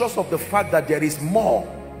conscious of the fact that there is more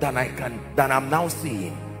than I'm now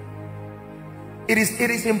seeing. It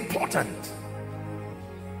is important.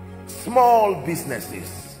 Small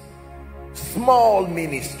businesses, small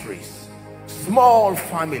ministries, small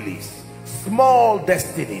families, small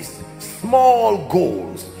destinies, small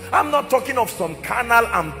goals. I'm not talking of some carnal,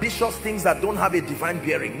 ambitious things that don't have a divine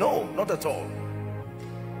bearing. No, not at all.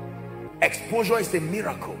 Exposure is a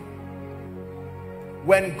miracle.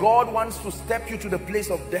 When God wants to step you to the place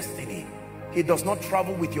of destiny, he does not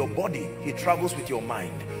travel with your body, he travels with your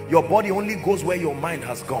mind. Your body only goes where your mind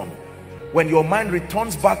has gone. When your mind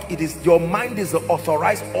returns back, your mind is the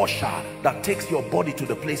authorized usher that takes your body to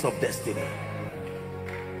the place of destiny.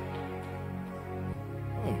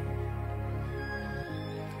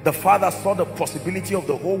 The Father saw the possibility of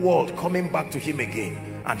the whole world coming back to him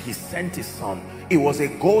again, and he sent his son. It was a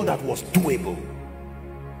goal that was doable.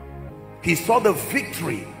 He saw the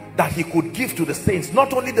victory that he could give to the saints,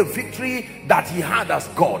 not only the victory that he had as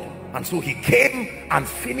God, and so he came and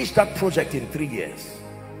finished that project in 3 years.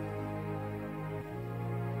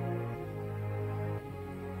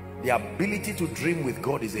 The ability to dream with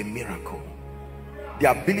God is a miracle.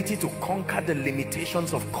 The ability to conquer the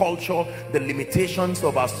limitations of culture, the limitations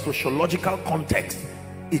of our sociological context,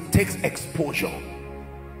 it takes exposure.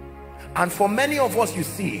 And for many of us, you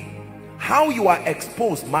see, how you are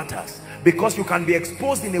exposed matters, because you can be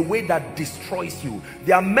exposed in a way that destroys you.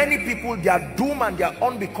 There are many people, their doom and their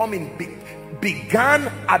unbecoming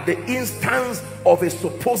began at the instance of a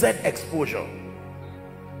supposed exposure.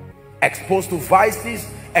 Exposed to vices,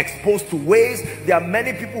 exposed to ways. There are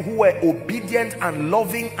many people who were obedient and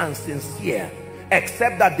loving and sincere,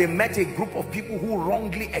 except that they met a group of people who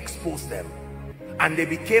wrongly exposed them, and they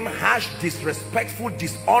became harsh, disrespectful,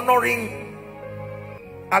 dishonoring.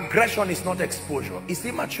 Aggression is not exposure, it's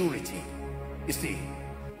immaturity, you see.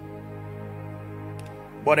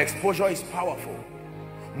 But exposure is powerful.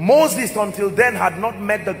 Moses until then had not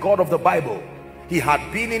met the God of the Bible. He had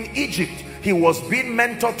been in Egypt. He was being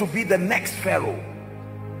mentored to be the next Pharaoh.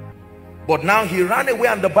 But now he ran away,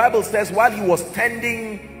 and the Bible says while he was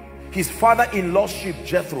tending his father-in-law's sheep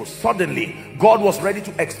Jethro, suddenly God was ready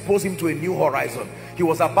to expose him to a new horizon. He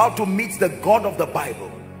was about to meet the God of the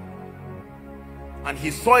Bible, and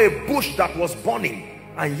he saw a bush that was burning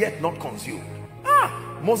and yet not consumed.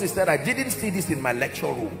 Moses said, I didn't see this in my lecture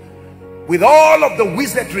room. With all of the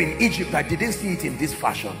wizardry in Egypt, I didn't see it in this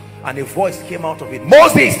fashion. And a voice came out of it.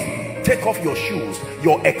 Moses, take off your shoes,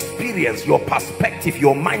 your experience, your perspective,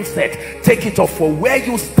 your mindset. Take it off, for where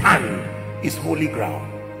you stand is holy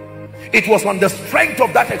ground. It was on the strength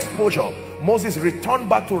of that exposure, Moses returned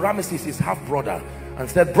back to Ramesses, his half-brother, and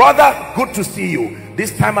said, brother, good to see you.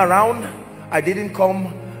 This time around, I didn't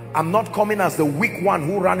come. I'm not coming as the weak one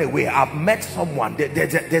who ran away. I've met someone.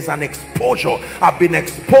 There's an exposure. I've been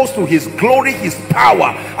exposed to his glory, his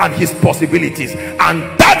power, and his possibilities. And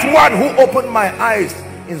that one who opened my eyes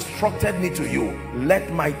instructed me to you.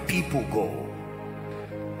 Let my people go.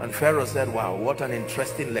 And Pharaoh said, wow, what an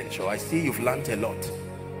interesting lecture. I see you've learned a lot.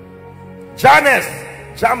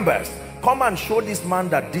 Jambres, come and show this man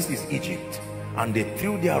that this is Egypt. And they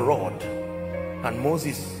threw their rod, and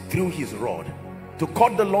Moses threw his rod. To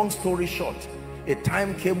cut the long story short, a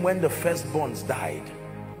time came when the firstborns died,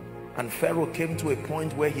 and Pharaoh came to a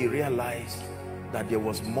point where he realized that there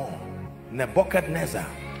was more. Nebuchadnezzar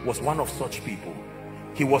was one of such people.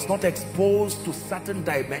 He was not exposed to certain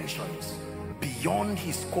dimensions beyond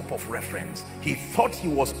his scope of reference. He thought he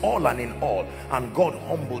was all and in all, and God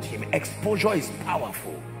humbled him. Exposure is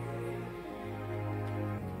powerful.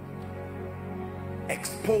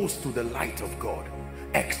 Exposed to the light of God,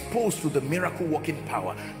 exposed to the miracle working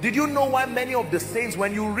power. Did you know why many of the saints,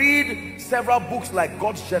 when you read several books like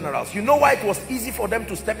God's Generals, you know why it was easy for them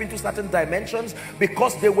to step into certain dimensions?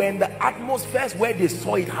 Because they were in the atmospheres where they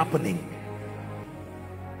saw it happening.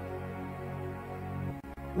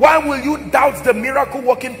 Why will you doubt the miracle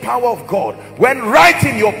working power of God when right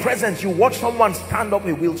in your presence you watch someone stand up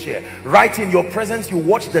in a wheelchair? Right in your presence you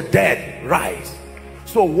watch the dead rise.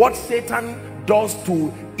 So what Satan does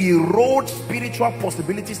to erode spiritual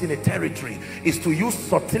possibilities in a territory is to use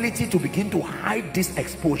subtlety to begin to hide these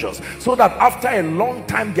exposures, so that after a long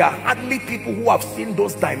time there are hardly people who have seen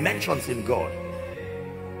those dimensions in God.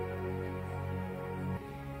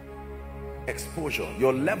 Exposure,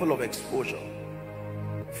 your level of exposure,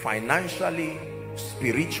 financially,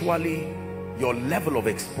 spiritually, your level of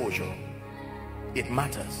exposure, it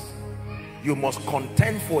matters. You must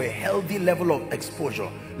contend for a healthy level of exposure.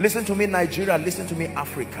 Listen to me, Nigeria. Listen to me,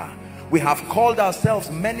 Africa. We have called ourselves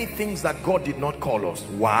many things that God did not call us.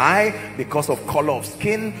 Why? Because of color of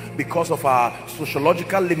skin, because of our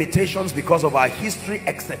sociological limitations, because of our history,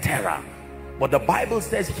 etc. But the Bible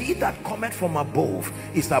says, he that cometh from above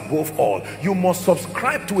is above all. You must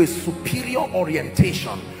subscribe to a superior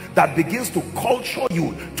orientation that begins to culture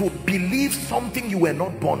you to believe something you were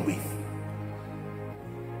not born with.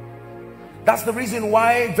 That's the reason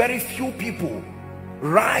why very few people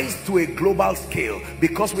rise to a global scale,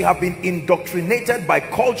 because we have been indoctrinated by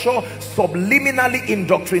culture, subliminally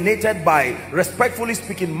indoctrinated by, respectfully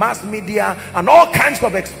speaking, mass media and all kinds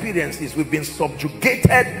of experiences. We've been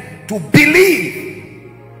subjugated to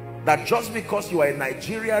believe that just because you are a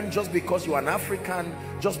Nigerian, just because you are an African,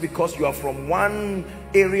 just because you are from one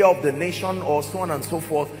area of the nation or so on and so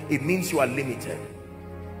forth, it means you are limited.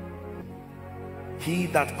 He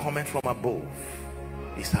that cometh from above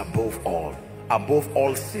is above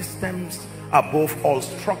all systems, above all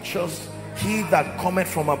structures. He that cometh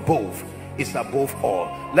from above is above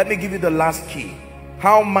all. Let me give you the last key.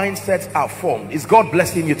 How mindsets are formed. Is God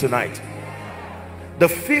blessing you tonight? The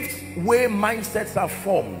fifth way mindsets are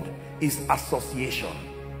formed is association.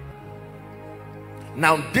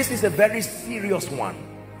 Now this is a very serious one.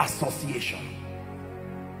 Association.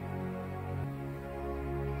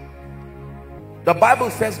 The Bible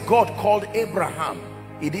says God called Abraham.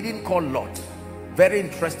 He didn't call Lot. Very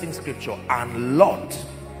interesting scripture. And Lot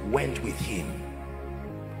went with him.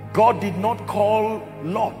 God did not call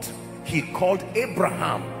Lot. He called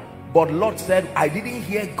Abraham. But Lot said, I didn't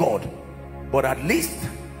hear God, but at least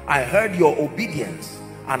I heard your obedience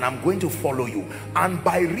and I'm going to follow you. And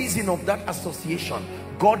by reason of that association,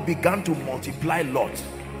 God began to multiply Lot.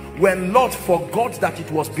 When Lot forgot that it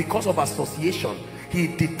was because of association, he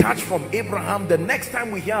detached from Abraham. The next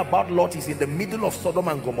time we hear about Lot is in the middle of Sodom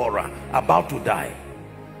and Gomorrah, about to die.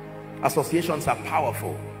 Associations are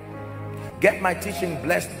powerful. Get my teaching,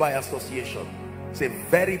 Blessed by Association. It's a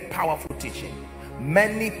very powerful teaching.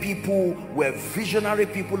 Many people were visionary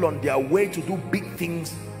people on their way to do big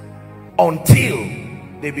things until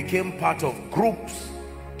they became part of groups,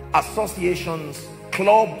 associations,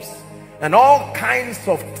 clubs, and all kinds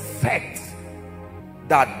of sects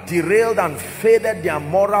that derailed and faded their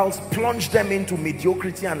morals, plunged them into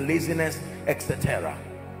mediocrity and laziness, etc.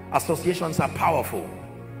 Associations are powerful.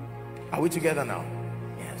 Are we together now?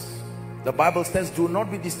 Yes. The Bible says, do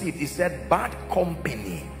not be deceived. It said, bad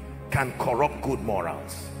company can corrupt good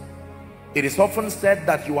morals. It is often said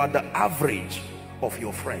that you are the average of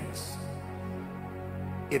your friends.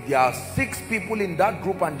 If there are 6 people in that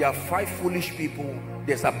group and there are 5 foolish people,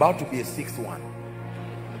 there's about to be a 6th one.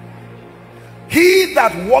 He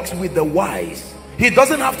that walks with the wise, he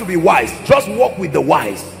doesn't have to be wise, just walk with the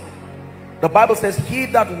wise. The Bible says, he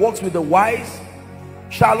that walks with the wise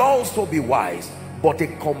shall also be wise, but a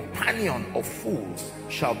companion of fools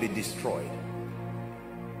shall be destroyed.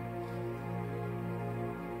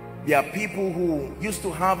 There are people who used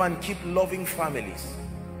to have and keep loving families,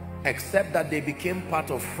 except that they became part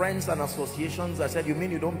of friends and associations that said, you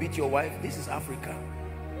mean you don't beat your wife? This is Africa.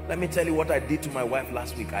 Let me tell you what I did to my wife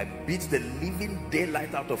last week. I beat the living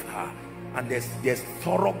daylight out of her, and there's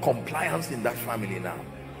thorough compliance in that family now.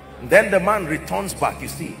 And then the man returns back. You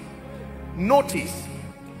see, notice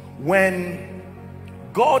when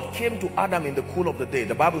God came to Adam in the cool of the day,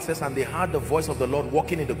 the Bible says, and they heard the voice of the Lord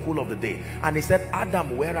walking in the cool of the day, and he said,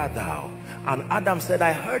 Adam, where art thou? And Adam said,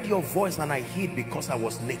 I heard your voice and I hid because I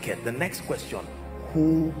was naked. The next question,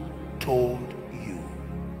 who told you?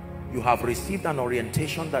 You have received an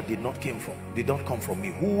orientation that did not come from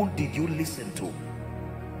me. Who did you listen to?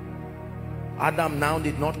 Adam now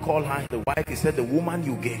did not call her the wife. He said, the woman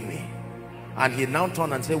you gave me. And he now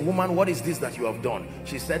turned and said, woman, what is this that you have done?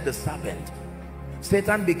 She said, the serpent.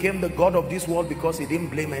 Satan became the god of this world because he didn't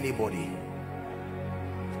blame anybody.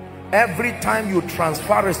 Every time you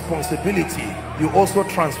transfer responsibility, you also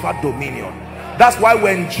transfer dominion. That's why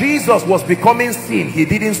when Jesus was becoming sin, he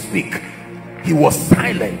didn't speak. He was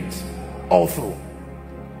silent all through.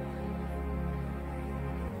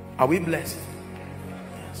 Are we blessed?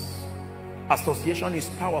 Yes. Association is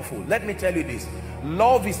powerful. Let me tell you this.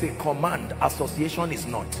 Love is a command. Association is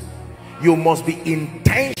not. You must be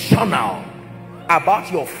intentional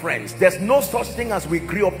about your friends. There's no such thing as we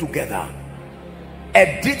grew up together.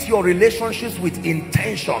 Edit your relationships with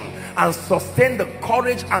intention and sustain the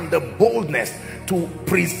courage and the boldness to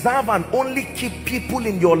preserve and only keep people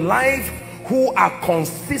in your life who are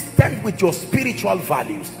consistent with your spiritual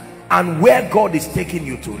values and where God is taking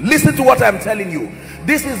you to. Listen to what I'm telling you.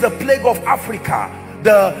 This is the plague of Africa.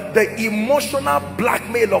 The emotional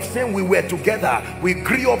blackmail of saying we were together, we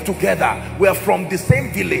grew up together, we're from the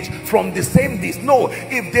same village, from the same this. No,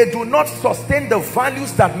 if they do not sustain the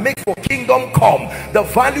values that make for kingdom come, the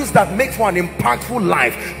values that make for an impactful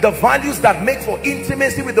life, the values that make for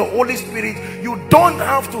intimacy with the Holy Spirit, you don't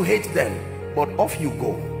have to hate them, but off you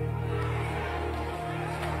go.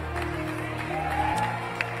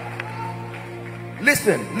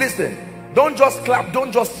 Listen, listen. Don't just clap,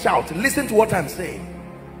 don't just shout. Listen to what I'm saying.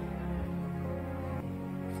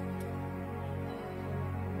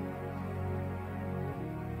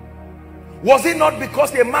 Was it not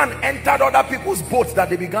because a man entered other people's boats that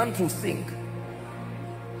they began to sink?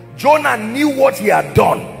 Jonah knew what he had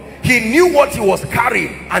done. He knew what he was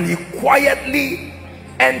carrying, and he quietly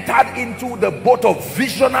entered into the boat of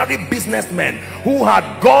visionary businessmen who had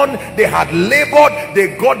gone, they had labored,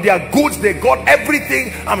 they got their goods, they got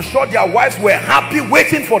everything. I'm sure their wives were happy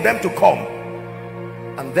waiting for them to come.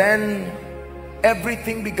 And then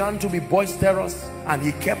everything began to be boisterous and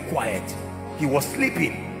he kept quiet. He was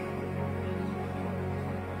sleeping.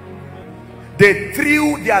 They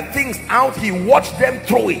threw their things out. He watched them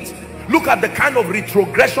throw it. Look at the kind of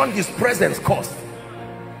retrogression his presence caused.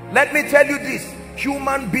 Let me tell you this.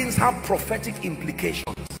 Human beings have prophetic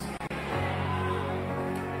implications.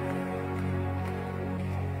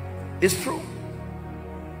 It's true.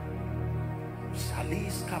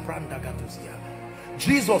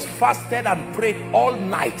 Jesus fasted and prayed all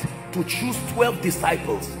night to choose 12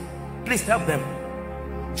 disciples. Please help them.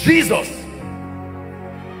 Jesus.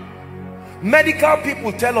 Medical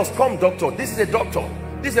people tell us, come doctor, this is a doctor,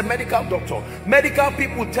 this is a medical doctor. Medical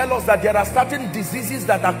people tell us that there are certain diseases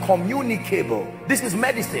that are communicable. This is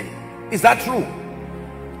medicine. Is that true?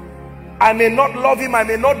 I may not love him, I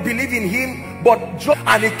may not believe in him, but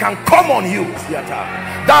and it can come on you.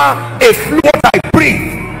 That a flu I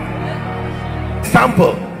breathe.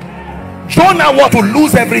 Example, Jonah was to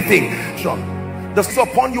lose everything. This is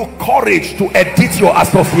upon you courage to edit your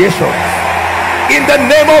associations. In the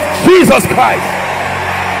name of Jesus Christ.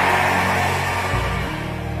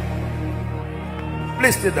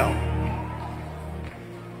 Please sit down.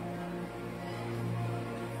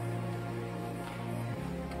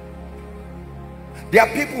 There are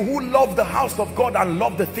people who love the house of God and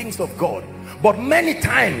love the things of God, but many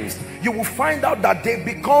times you will find out that they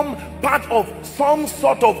become part of some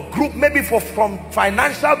sort of group, maybe from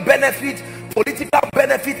financial benefit, political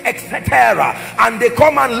benefit, etc., and they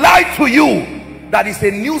come and lie to you. That is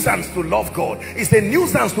a nuisance to love God. It's a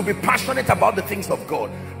nuisance to be passionate about the things of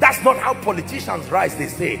God. That's not how politicians rise, they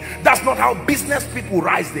say. That's not how business people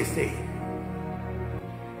rise, they say.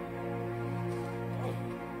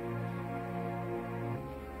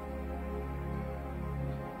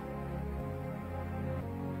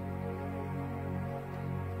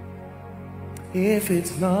 If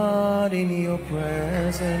it's not in your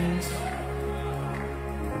presence,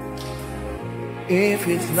 if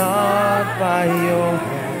it's not by your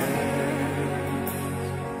hand,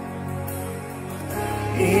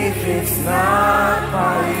 if it's not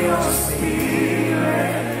by your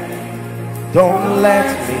spirit, don't let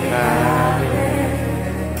me have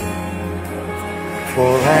it.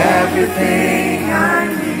 For everything I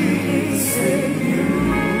need is in you.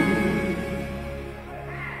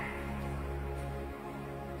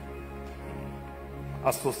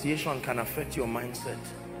 Association can affect your mindset.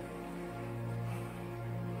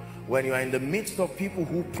 When you are in the midst of people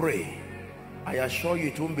who pray, I assure you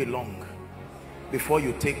it won't be long before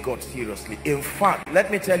you take God seriously. In fact, let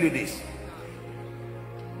me tell you this.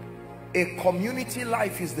 A community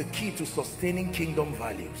life is the key to sustaining kingdom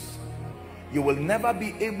values. You will never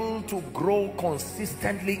be able to grow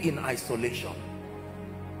consistently in isolation.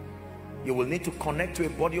 You will need to connect to a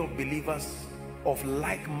body of believers of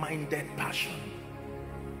like-minded passion.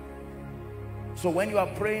 So when you are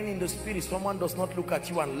praying in the spirit, someone does not look at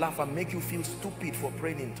you and laugh and make you feel stupid for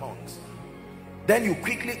praying in tongues. Then you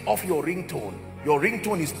quickly off your ringtone. Your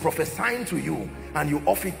ringtone is prophesying to you, and you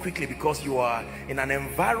off it quickly because you are in an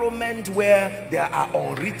environment where there are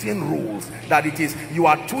unwritten rules, that it is you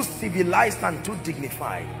are too civilized and too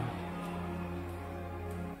dignified.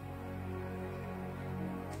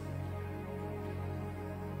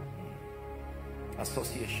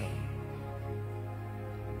 Association.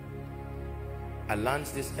 I learned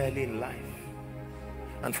this early in life.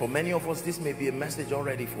 And for many of us, this may be a message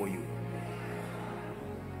already for you.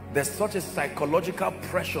 There's such a psychological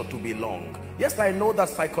pressure to belong. Yes, I know that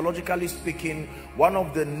psychologically speaking, one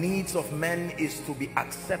of the needs of men is to be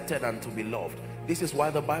accepted and to be loved. This is why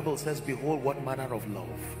the Bible says, behold, what manner of love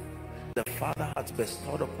the Father has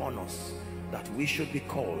bestowed upon us, that we should be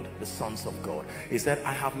called the sons of God. He said,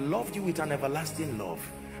 I have loved you with an everlasting love,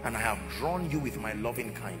 and I have drawn you with my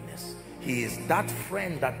loving kindness. He is that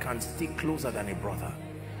friend that can stick closer than a brother.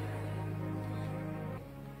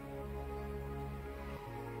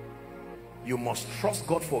 You must trust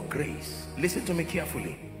God for grace. Listen to me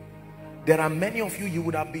carefully. There are many of you, you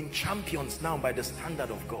would have been champions now by the standard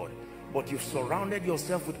of God, but you've surrounded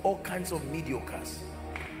yourself with all kinds of mediocres,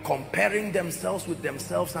 comparing themselves with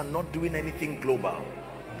themselves and not doing anything global.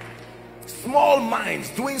 Small minds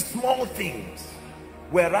doing small things,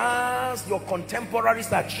 whereas your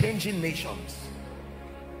contemporaries are changing nations.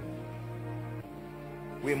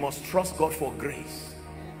 We must trust God for grace.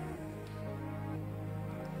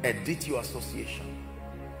 Edit your association.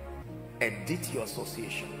 Edit your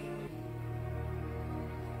association.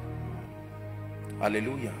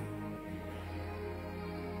 Hallelujah.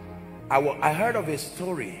 I heard of a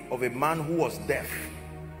story of a man who was deaf,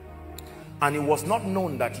 and it was not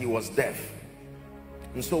known that he was deaf.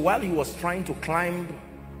 And so while he was trying to climb,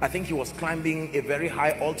 I think he was climbing a very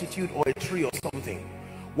high altitude or a tree or something,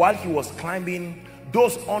 while he was climbing,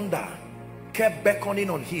 those under kept beckoning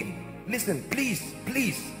on him. Listen, please,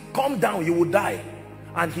 please, come down, you will die.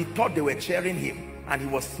 And he thought they were cheering him, and he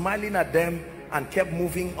was smiling at them and kept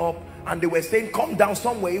moving up, and they were saying, come down.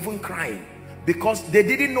 Some were even crying because they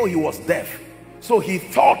didn't know he was deaf. So he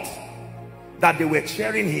thought that they were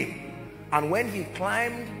cheering him. And when he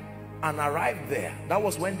climbed and arrived there, that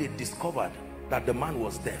was when they discovered that the man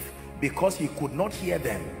was deaf, because he could not hear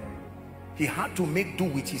them. He had to make do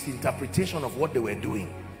with his interpretation of what they were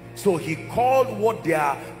doing. So he called what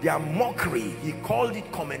their mockery, he called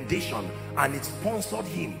it commendation, and it sponsored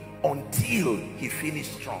him until he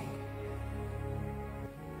finished strong.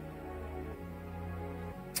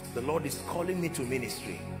 The Lord is calling me to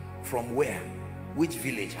ministry. From where? Which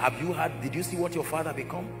village? Have you heard? Did you see what your father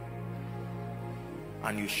become?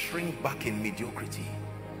 And you shrink back in mediocrity.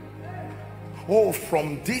 Oh,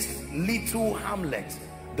 from this little hamlet,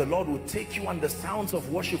 the Lord will take you, and the sounds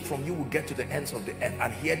of worship from you will get to the ends of the earth.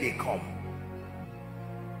 And here they come,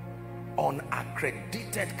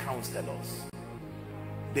 unaccredited counselors.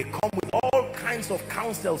 They come with all kinds of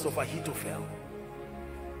counsels of Ahithophel.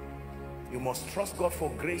 You must trust God for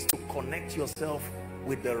grace to connect yourself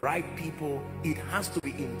with the right people. It has to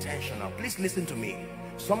be intentional. Please listen to me.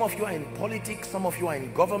 Some of you are in politics, some of you are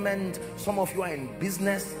in government, some of you are in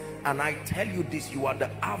business, and I tell you this, you are the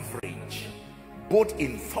average, both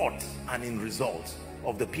in thought and in results,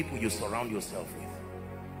 of the people you surround yourself with.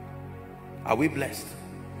 Are we blessed?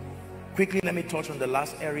 Quickly, let me touch on the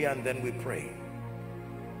last area and then we pray.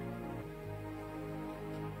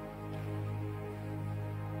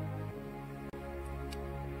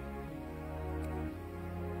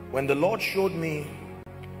 When the Lord showed me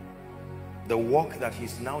the work that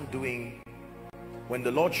he's now doing, when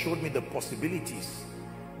the Lord showed me the possibilities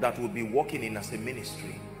that we'll be working in as a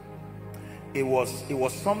ministry, it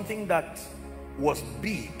was something that was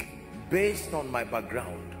big, based on my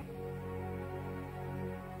background,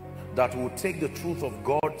 that would take the truth of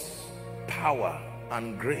God's power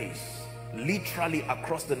and grace literally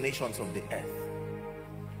across the nations of the earth.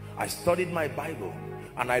 I studied my Bible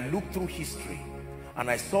and I looked through history, and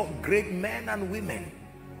I saw great men and women.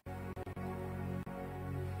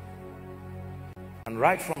 And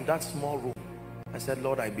right from that small room, I said,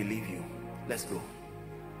 Lord, I believe you. Let's go.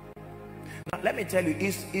 Now, let me tell you,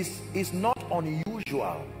 it's not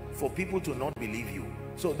unusual for people to not believe you.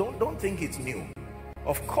 So don't think it's new.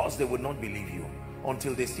 Of course, they would not believe you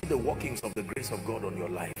until they see the workings of the grace of God on your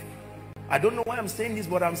life. I don't know why I'm saying this,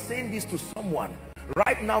 but I'm saying this to someone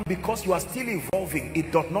right now, because you are still evolving.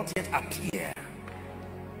 It does not yet appear.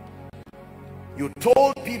 You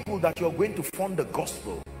told people that you're going to fund the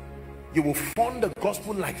gospel. You will fund the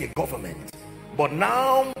gospel like a government. But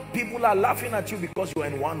now people are laughing at you because you're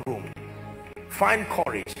in one room. Find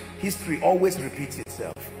courage. History always repeats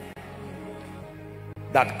itself.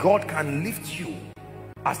 That God can lift you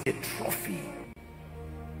as a trophy.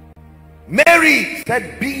 Mary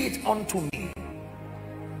said, be it unto me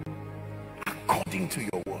according to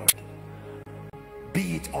your word.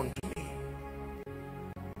 Be it unto me.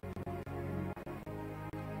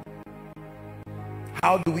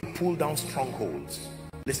 How do we pull down strongholds?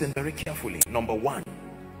 Listen very carefully. Number one,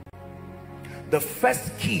 the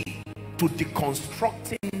first key to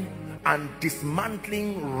deconstructing and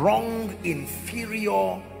dismantling wrong,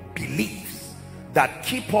 inferior beliefs that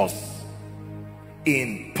keep us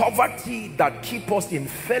in poverty, that keep us in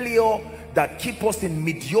failure, that keep us in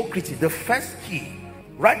mediocrity. The first key,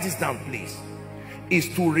 write this down please,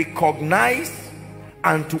 is to recognize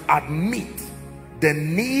and to admit the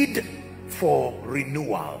need for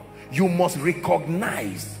renewal. You must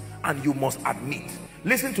recognize and you must admit.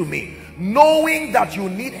 Listen to me. Knowing that you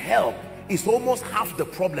need help is almost half the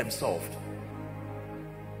problem solved.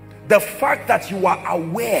 The fact that you are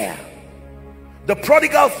aware. The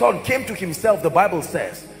prodigal son came to himself, the Bible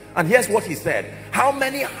says, and here's what he said: how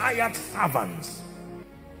many hired servants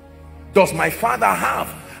does my father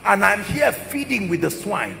have, and I'm here feeding with the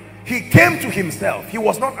swine? He came to himself. He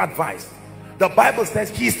was not advised. The Bible says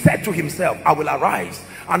he said to himself, I will arise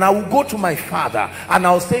and I will go to my father and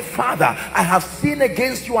I'll say, Father, I have sinned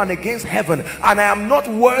against you and against heaven, and I am not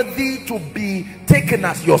worthy to be taken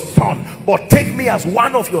as your son, but take me as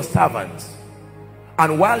one of your servants.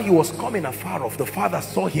 And while he was coming afar off, the father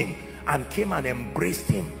saw him and came and embraced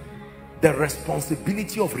him. The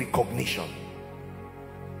responsibility of recognition.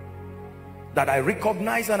 That I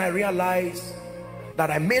recognize and I realize that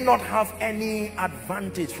I may not have any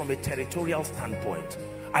advantage from a territorial standpoint.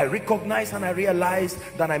 I recognize and I realize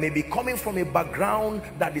that I may be coming from a background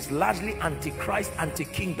that is largely anti-Christ,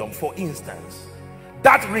 anti-kingdom. For instance,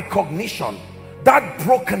 that recognition, that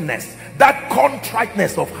brokenness, that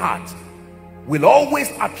contriteness of heart will always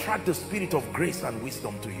attract the spirit of grace and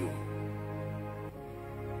wisdom to you.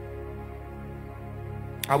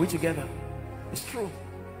 Are we together? It's true.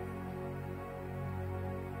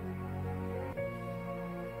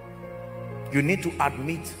 You need to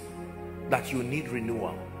admit that you need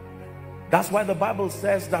renewal. That's why the Bible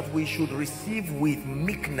says that we should receive with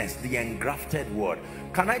meekness the engrafted word.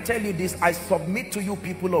 Can I tell you this? I submit to you,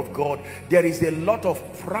 people of God, there is a lot of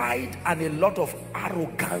pride and a lot of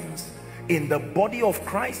arrogance in the body of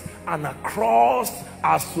Christ and across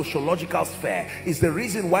our sociological sphere. Is the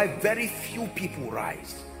reason why very few people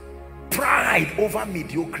rise. Pride over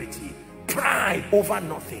mediocrity, pride over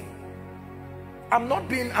nothing. I'm not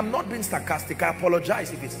being sarcastic. I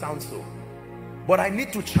apologize if it sounds so, but I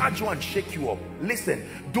need to charge you and shake you up. Listen,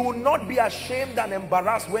 do not be ashamed and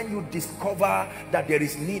embarrassed when you discover that there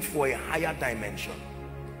is need for a higher dimension.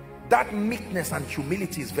 That meekness and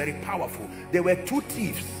humility is very powerful. There were two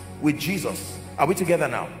thieves with Jesus. Are we together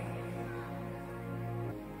now?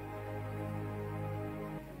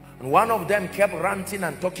 And one of them kept ranting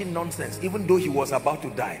and talking nonsense even though he was about to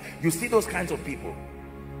die. You see those kinds of people.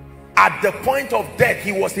 At the point of death,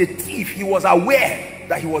 he was a thief. He was aware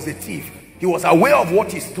that he was a thief. He was aware of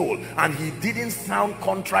what he stole, and he didn't sound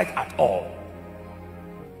contrite at all,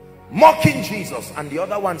 mocking Jesus. And the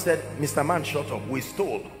other one said, Mr. Man, shut up. We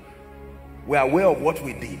stole. We're aware of what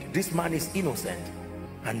we did. This man is innocent.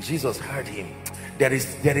 And Jesus heard him. There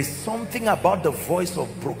is something about the voice of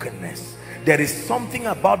brokenness. There is something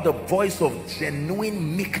about the voice of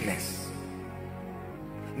genuine meekness.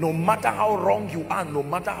 No matter how wrong you are, no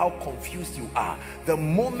matter how confused you are, the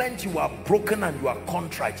moment you are broken and you are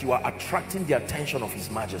contrite, you are attracting the attention of His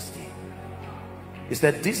Majesty. He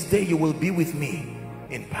said, this day you will be with me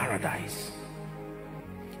in paradise.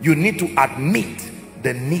 You need to admit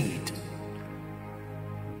the need.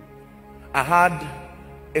 I had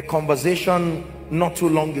a conversation not too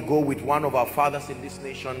long ago with one of our fathers in this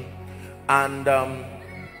nation, and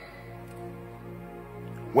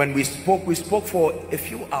when we spoke for a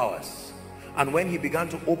few hours. And when he began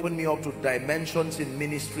to open me up to dimensions in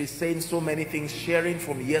ministry, saying so many things, sharing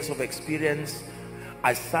from years of experience,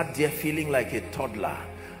 I sat there feeling like a toddler.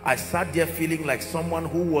 I sat there feeling like someone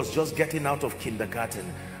who was just getting out of kindergarten.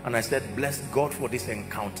 And I said, bless God for this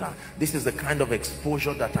encounter. This is the kind of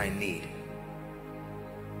exposure that I need.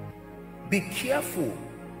 Be careful.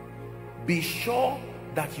 Be sure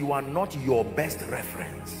that you are not your best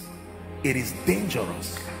reference. It is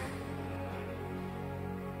dangerous.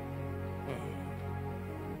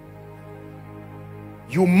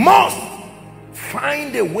 You must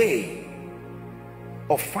find a way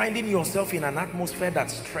of finding yourself in an atmosphere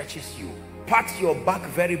that stretches you, pats your back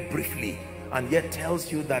very briefly, and yet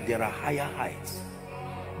tells you that there are higher heights.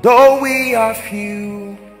 Though we are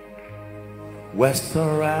few, we're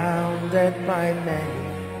surrounded by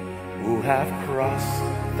men who have crossed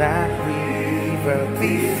that river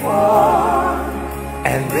before,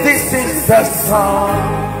 and this is the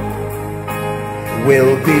song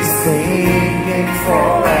we'll be singing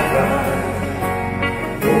forever.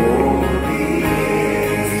 Holy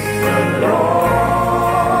is the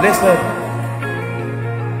Lord. Listen,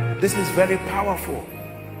 this is very powerful.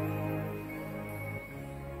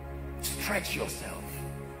 stretch yourself.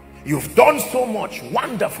 You've done so much,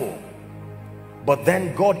 wonderful. But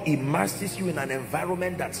then God immerses you in an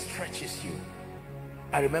environment that stretches you.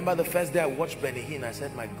 I remember the first day I watched Benny Hinn, I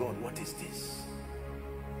said, my God, what is this?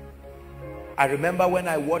 I remember when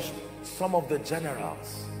I watched some of the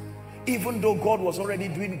generals, even though God was already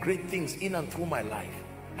doing great things in and through my life,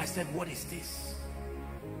 I said, what is this?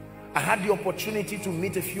 I had the opportunity to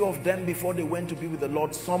meet a few of them before they went to be with the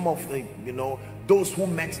Lord. Some of the, those who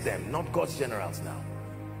met them, not God's generals now.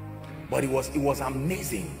 But it was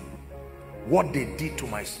amazing what they did to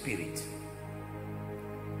my spirit.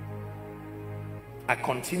 I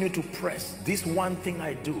continue to press. This one thing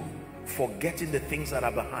I do, forgetting the things that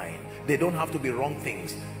are behind. They don't have to be wrong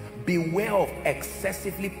things. Beware of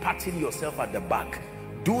excessively patting yourself at the back.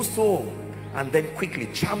 Do so and then quickly.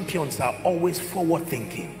 Champions are always forward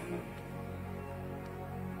thinking.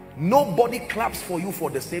 Nobody claps for you for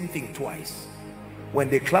the same thing twice. When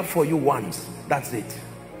they clap for you once, that's it.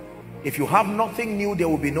 If you have nothing new, there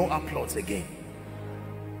will be no applause again.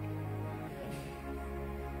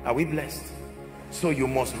 Are we blessed? So you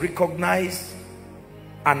must recognize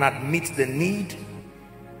and admit the need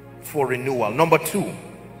for renewal. Number two,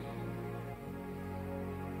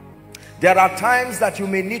 there are times that you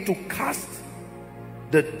may need to cast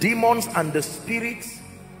the demons and the spirits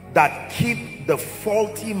that keep the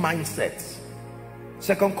faulty mindsets.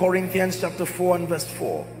 2 Corinthians chapter 4 and verse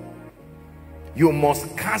 4. You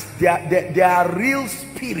must cast, there are real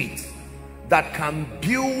spirits that can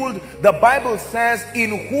build. The Bible says,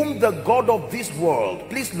 in whom the God of this world,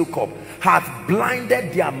 please look up, hath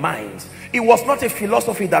blinded their minds. It was not a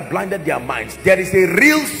philosophy that blinded their minds. There is a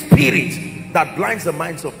real spirit that blinds the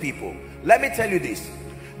minds of people. Let me tell you this.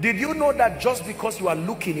 Did you know that just because you are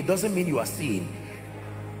looking, it doesn't mean you are seeing?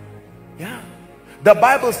 Yeah. The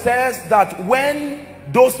Bible says that when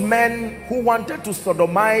those men who wanted to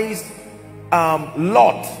sodomize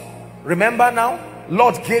Lot, remember now,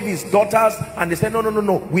 Lot gave his daughters and they said,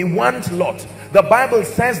 no, we want Lot. The Bible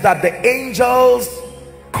says that the angels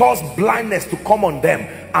caused blindness to come on them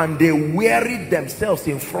and they wearied themselves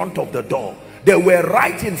in front of the door. They were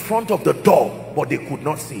right in front of the door, but they could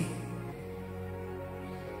not see.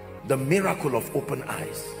 The miracle of open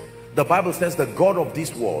eyes. The Bible says the God of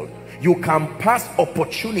this world, you can pass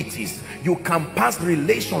opportunities, you can pass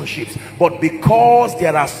relationships, but because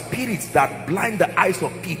there are spirits that blind the eyes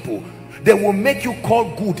of people, they will make you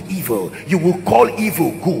call good evil, you will call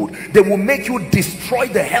evil good. They will make you destroy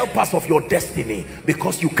the helpers of your destiny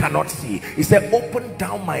because you cannot see. He said, open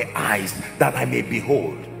down my eyes that I may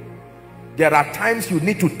behold. There are times you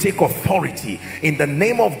need to take authority in the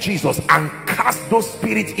name of Jesus and cast those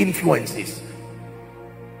spirit influences.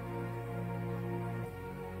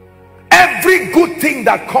 Every good thing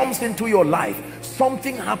that comes into your life,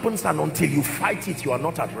 something happens, and until you fight it, you are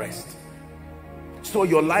not at rest. So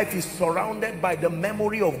your life is surrounded by the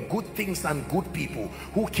memory of good things and good people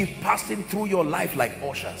who keep passing through your life like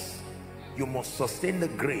ushers. You must sustain the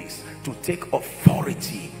grace to take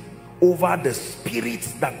authority over the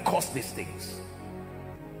spirits that cause these things.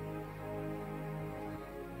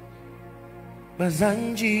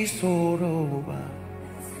 Bazanji Soroba.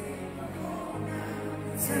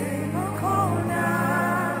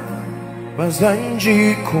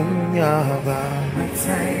 Bazanji Kunyaba.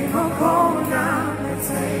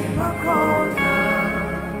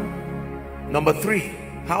 Number three,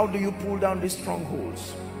 how do you pull down these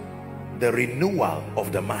strongholds? The renewal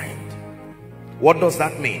of the mind. What does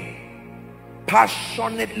that mean?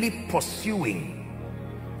 Passionately pursuing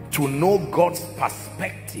to know God's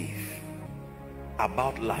perspective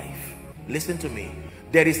about life. Listen to me.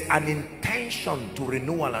 There is an intention to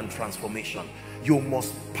renewal and transformation. You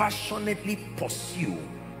must passionately pursue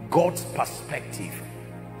God's perspective.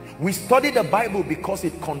 We study the Bible because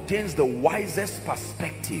it contains the wisest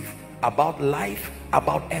perspective about life,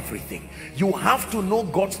 about everything. You have to know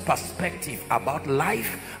God's perspective about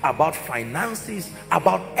life, about finances,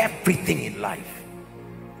 about everything in life.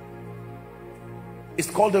 It's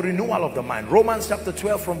called the renewal of the mind. Romans chapter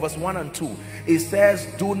 12 from verse 1 and 2. It says,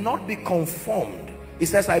 do not be conformed. It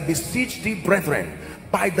says, I beseech thee, brethren,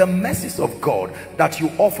 by the mercies of God, that you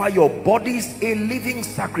offer your bodies a living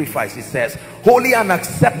sacrifice. It says, holy and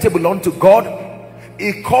acceptable unto God.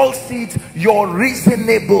 It calls it your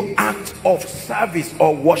reasonable act of service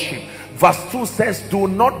or worship. Verse 2 says, do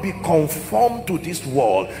not be conformed to this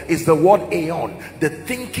world. Is the word aeon, the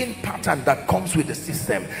thinking pattern that comes with the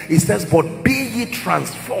system. It says, but be ye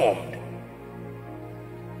transformed.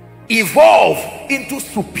 Evolve into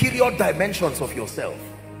superior dimensions of yourself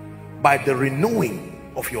by the renewing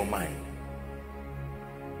of your mind.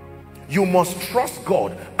 You must trust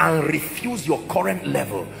God and refuse your current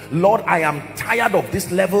level. Lord, I am tired of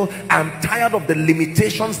this level. I'm tired of the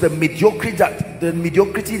limitations, the mediocrity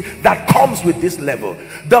that comes with this level.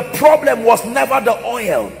 The problem was never the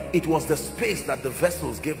oil. It was the space that the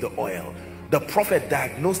vessels gave the oil. The prophet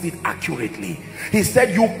diagnosed it accurately. He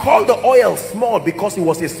said, you call the oil small because it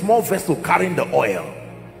was a small vessel carrying the oil.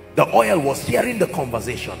 The oil was hearing the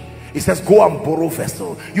conversation. He says, go and borrow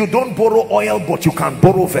vessel. You don't borrow oil, but you can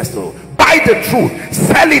borrow vessel. Buy the truth,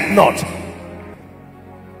 sell it not.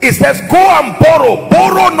 It says, go and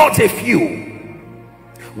borrow not a few.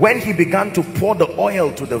 When he began to pour the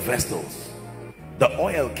oil to the vessels, the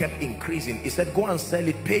oil kept increasing. He said, go and sell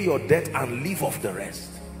it, pay your debt, and leave off the rest.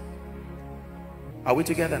 Are we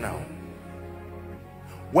together now?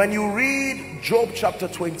 When you read Job chapter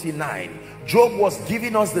 29, Job was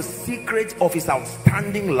giving us the secret of his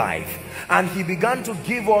outstanding life, and he began to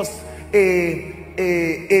give us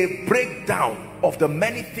a breakdown of the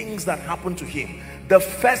many things that happened to him. The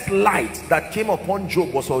first light that came upon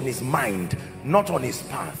Job was on his mind, not on his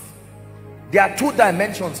path. There are two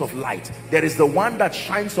dimensions of light. There is the one that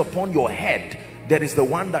shines upon your head. There is the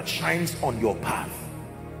one that shines on your path.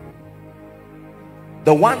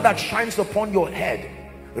 The one that shines upon your head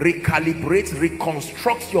recalibrates,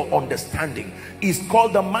 reconstructs your understanding, is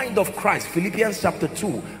called the mind of Christ. Philippians chapter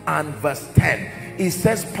 2 and verse 10. It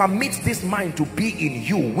says, permit this mind to be in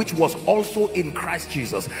you, which was also in Christ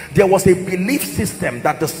Jesus. There was a belief system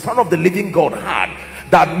that the Son of the living God had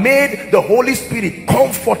that made the Holy Spirit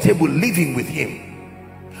comfortable living with him.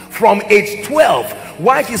 From age 12,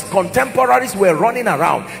 while his contemporaries were running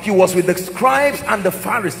around, he was with the scribes and the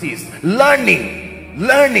Pharisees, learning.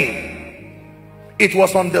 It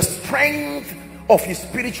was on the strength of his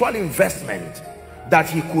spiritual investment that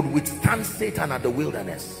he could withstand Satan at the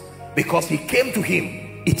wilderness, because he came to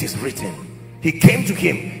him, it is written. He came to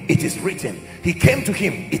him, it is written. He came to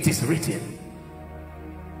him, it is written.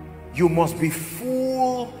 You must be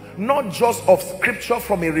full, not just of scripture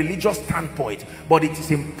from a religious standpoint, but it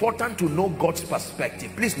is important to know God's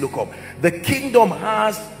perspective. Please look up. The kingdom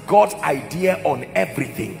has God's idea on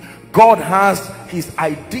everything. God has his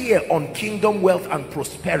idea on kingdom, wealth, and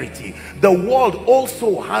prosperity. The world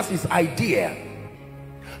also has his idea.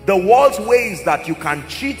 The world's way is that you can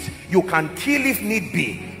cheat, you can kill if need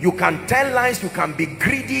be, you can tell lies, you can be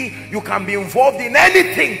greedy, you can be involved in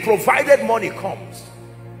anything provided money comes.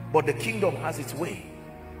 But the kingdom has its way.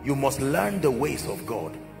 You must learn the ways of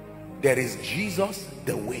God. There is Jesus,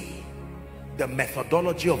 the way, the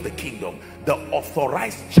methodology of the kingdom, the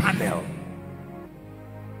authorized channel.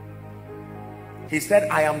 He said,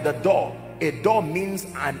 I am the door. A door means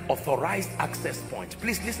an authorized access point.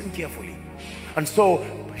 Please listen carefully. And so,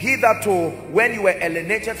 hitherto, when you were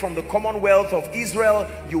alienated from the commonwealth of Israel,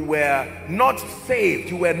 you were not saved,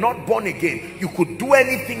 you were not born again. You could do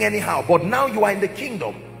anything anyhow. But now you are in the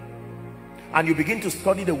kingdom, and you begin to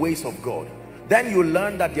study the ways of God. Then you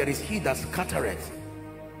learn that there is he that scattereth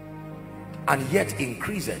and yet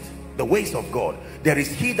increaseth, the ways of God. There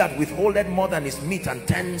is he that withholdeth more than is meet and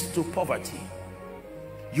tends to poverty.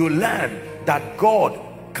 You learn that God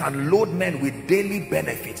can load men with daily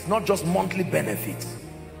benefits, not just monthly benefits.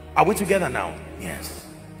 Are we together now? Yes.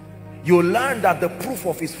 You learn that the proof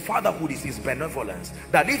of his fatherhood is his benevolence.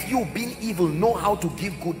 That if you, being evil, know how to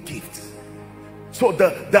give good gifts. So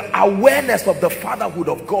the awareness of the fatherhood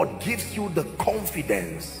of God gives you the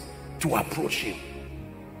confidence to approach him.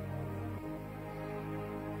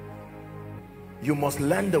 You must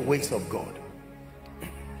learn the ways of God.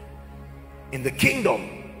 In the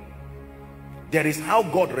kingdom, there is how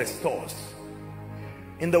God restores.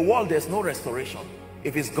 In the world, there's no restoration.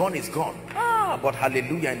 If it's gone, it's gone. But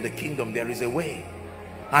hallelujah, in the kingdom, there is a way.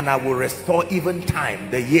 And I will restore even time,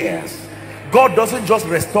 the years. God doesn't just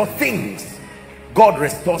restore things. God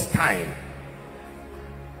restores time.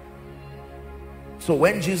 So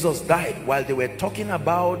when Jesus died, while they were talking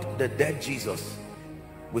about the dead Jesus,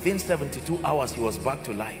 within 72 hours, he was back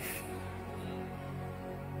to life.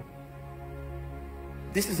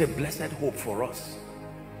 This is a blessed hope for us.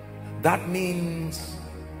 That means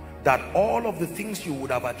that all of the things you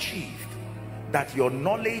would have achieved, that your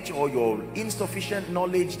knowledge or your insufficient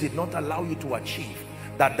knowledge did not allow you to achieve,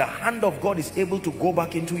 that the hand of God is able to go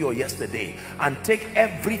back into your yesterday and take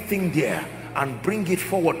everything there and bring it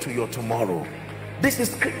forward to your tomorrow. This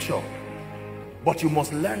is scripture. But you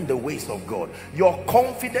must learn the ways of God. Your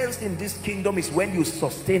confidence in this kingdom is when you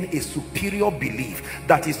sustain a superior belief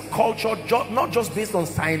that is cultured not just based on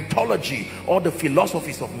Scientology or the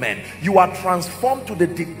philosophies of men. You are transformed to the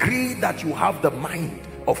degree that you have the mind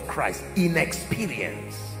of Christ in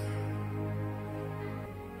experience.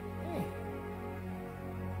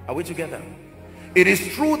 Are we together? It is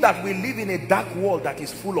true that we live in a dark world that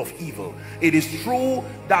is full of evil. It is true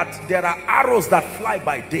that there are arrows that fly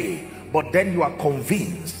by day, but then you are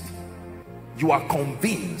convinced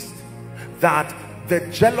that the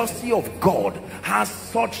jealousy of God has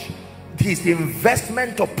such his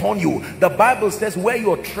investment upon you. The Bible says where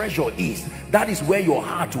your treasure is, that is where your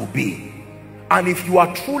heart will be. And if you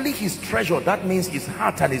are truly his treasure, that means his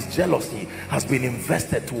heart and his jealousy has been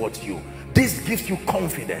invested towards you. This gives you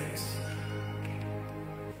confidence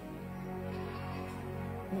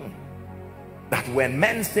that when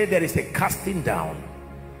men say there is a casting down,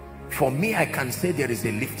 for me I can say there is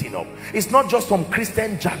a lifting up. It's not just some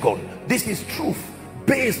Christian jargon. This is truth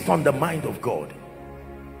based on the mind of God.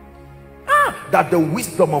 That the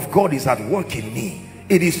wisdom of God is at work in me.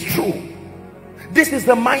 It is true. This is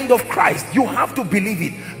the mind of Christ. You have to believe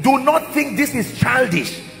it. Do not think this is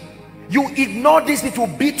childish. You ignore this, it will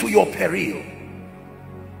be to your peril.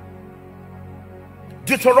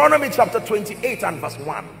 Deuteronomy chapter 28 and verse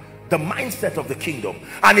 1. The mindset of the kingdom.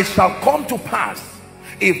 And it shall come to pass,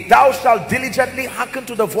 if thou shalt diligently hearken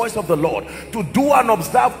to the voice of the Lord, to do and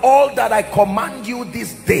observe all that I command you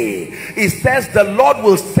this day, it says the Lord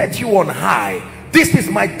will set you on high. This is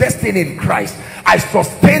my destiny in Christ. I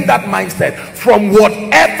sustain that mindset from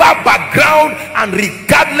whatever background and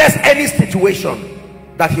regardless any situation,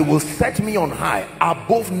 that he will set me on high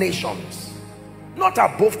above nations, not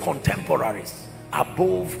above contemporaries,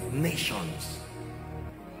 above nations.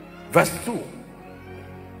 Verse 2,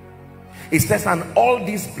 it says, and all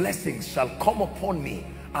these blessings shall come upon me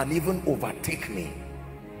and even overtake me.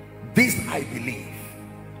 This I believe.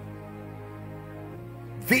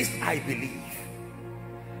 This I believe.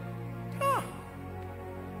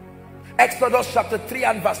 Exodus chapter 3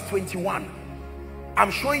 and verse 21.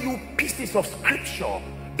 I'm showing you pieces of scripture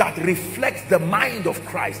that reflects the mind of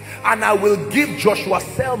Christ. And I will give Joshua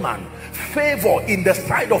Selman favor in the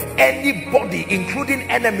sight of anybody, including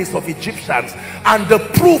enemies of Egyptians. And the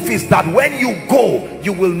proof is that when you go,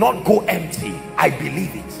 you will not go empty. I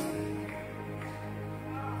believe it.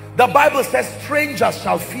 The Bible says strangers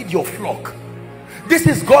shall feed your flock. This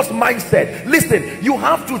is God's mindset. Listen, you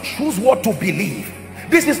have to choose what to believe.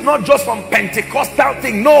 This is not just some Pentecostal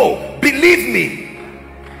thing. No, believe me.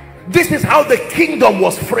 This is how the kingdom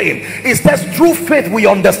was framed. It says through faith we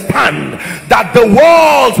understand that the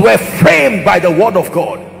worlds were framed by the word of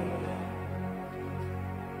God.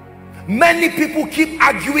 Many people keep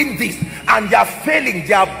arguing this and they are failing.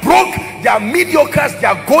 They are broke, they are mediocres, they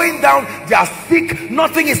are going down, they are sick.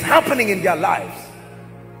 Nothing is happening in their lives.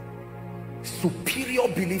 Superior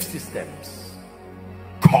belief systems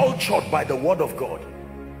cultured by the word of God.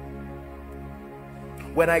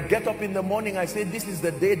 When I get up in the morning, I say, this is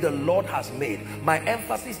the day the Lord has made. My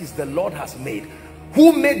emphasis is the Lord has made.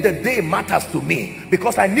 Who made the day matters to me,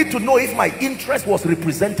 because I need to know if my interest was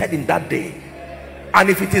represented in that day. And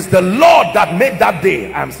if it is the Lord that made that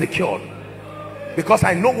day, I am secured, because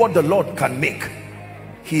I know what the Lord can make.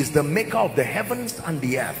 He is the maker of the heavens and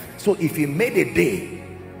the earth. So if he made a day,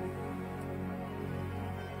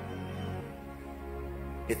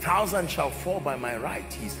 1,000 shall fall by my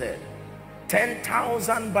right, he said,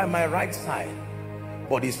 10,000 by my right side,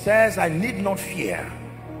 but he says I need not fear.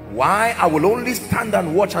 Why? I will only stand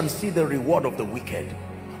and watch and see the reward of the wicked.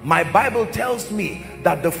 My Bible tells me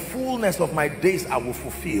that the fullness of my days I will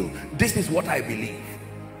fulfill. This is what I believe.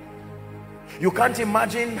 You can't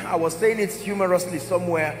imagine, I was saying it humorously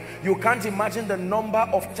somewhere, you can't imagine the number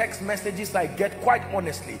of text messages I get, quite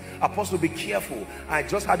honestly. Apostle, be careful, I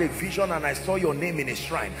just had a vision and I saw your name in a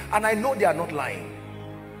shrine. And I know they are not lying.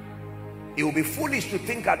 It will be foolish to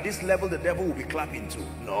think at this level the devil will be clapping too.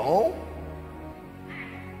 No.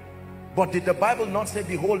 But did the Bible not say,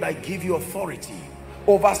 behold, I give you authority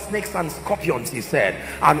over snakes and scorpions, he said,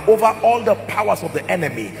 and over all the powers of the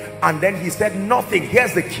enemy? And then he said, nothing,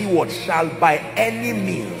 here's the key word, shall by any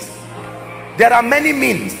means. There are many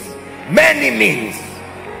means,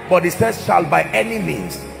 but it says shall by any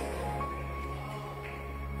means.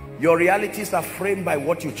 Your realities are framed by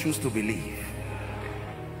what you choose to believe.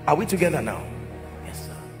 Are we together now? Yes,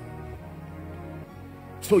 sir.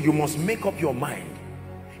 So you must make up your mind.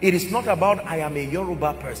 It is not about I am a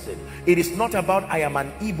Yoruba person. It is not about I am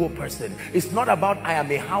an Igbo person. It's not about I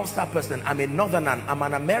am a Hausa person. I'm a Northerner. I'm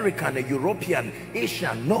an American, a European,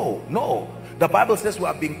 Asian. No, no. The Bible says we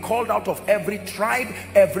have been called out of every tribe,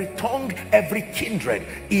 every tongue, every kindred,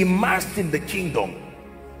 immersed in the kingdom.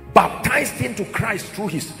 baptized into Christ through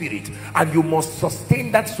his spirit, and you must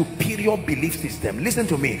sustain that superior belief system. Listen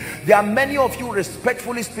to me, there are many of you,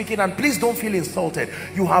 respectfully speaking, and please don't feel insulted,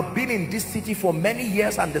 you have been in this city for many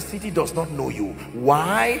years and the city does not know you.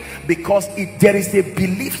 Why? Because there is a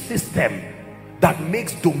belief system that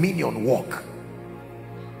makes dominion work.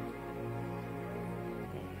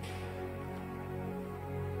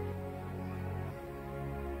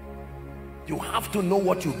 You have to know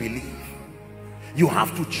what you believe. You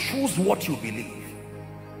have to choose what you believe.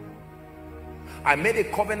 I made a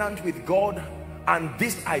covenant with God, and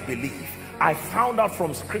this I believe. I found out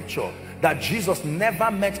from scripture that Jesus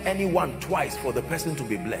never met anyone twice for the person to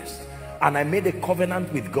be blessed. And I made a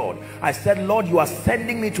covenant with God. I said, Lord, you are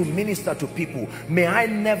sending me to minister to people. May I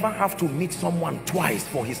never have to meet someone twice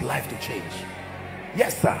for his life to change.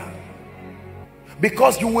 Yes, sir.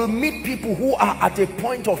 Because you will meet people who are at a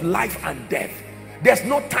point of life and death. There's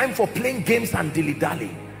no time for playing games and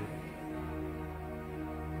dilly-dally.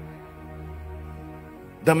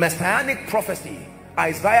 The messianic prophecy,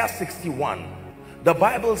 Isaiah 61, the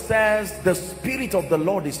Bible says, the Spirit of the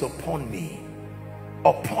Lord is upon me.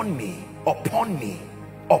 Upon me, upon me,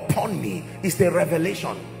 upon me. It's a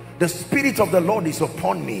revelation. The Spirit of the Lord is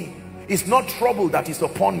upon me. It's not trouble that is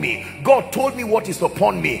upon me. God told me what is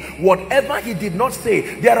upon me. Whatever he did not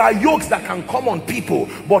say, there are yokes that can come on people,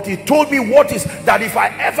 but he told me what is, that if I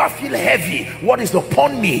ever feel heavy, what is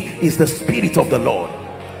upon me is the Spirit of the Lord.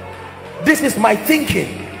 This is my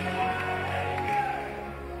thinking.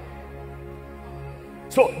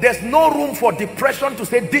 So there's no room for depression to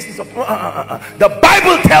say this is the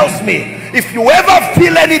Bible tells me, if you ever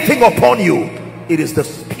feel anything upon you, it is the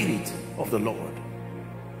Spirit of the Lord.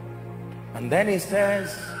 And then he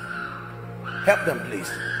says, help them please.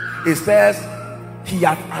 He says, he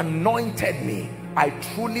hath anointed me. I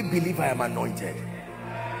truly believe I am anointed.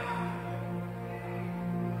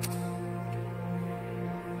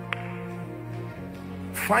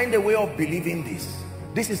 Find a way of believing this.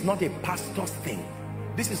 This is not a pastor's thing.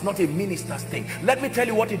 This is not a minister's thing. Let me tell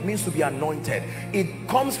you what it means to be anointed. It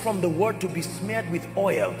comes from the word to be smeared with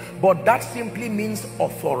oil, but that simply means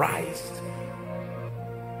authorized.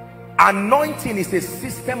 Anointing is a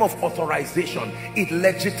system of authorization. It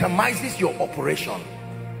legitimizes your operation.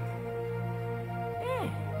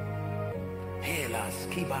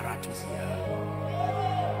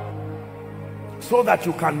 So that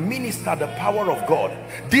you can minister the power of God.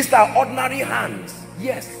 These are ordinary hands.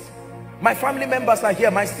 Yes. My family members are here.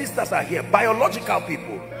 My sisters are here. Biological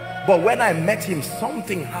people. But when I met him,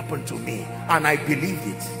 something happened to me. And I believed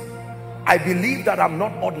it. I believe that I'm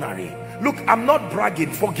not ordinary. Look, I'm not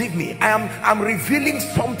bragging, forgive me. I'm revealing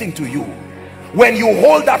something to you. When you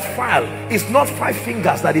hold that file, it's not 5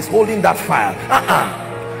 fingers that is holding that file.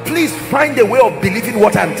 Please find a way of believing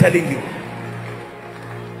what I'm telling you.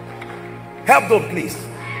 Help them please.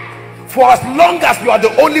 For as long as you are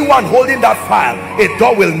the only one holding that file, a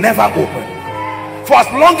door will never open. For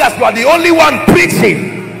as long as you are the only one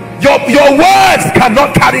preaching, your words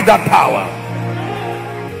cannot carry that power.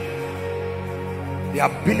 The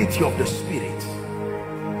ability of the Spirit.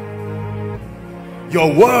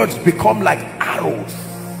 Your words become like arrows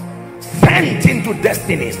sent into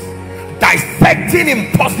destinies, dissecting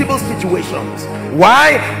impossible situations.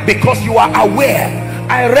 Why? Because you are aware.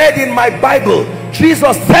 I read in my Bible,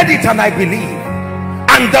 Jesus said it and I believe.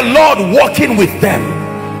 And the Lord walking with them,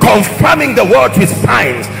 confirming the word with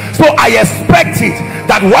signs. So I expect it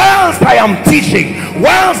that whilst I am teaching,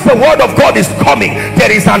 whilst the word of God is coming,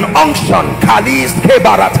 there is an unction,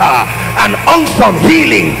 an unction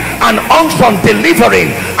healing, an unction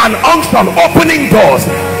delivering, an unction opening doors.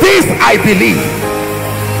 This I believe.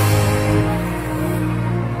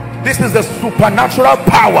 This is the supernatural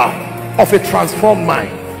power of a transformed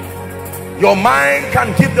mind. Your mind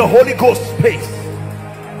can give the Holy Ghost space.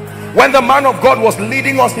 When the man of God was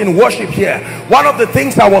leading us in worship here, one of the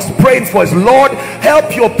things I was praying for is, Lord,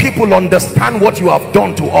 help your people understand what you have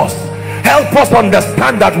done to us. Help us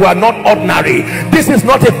understand that we are not ordinary. This is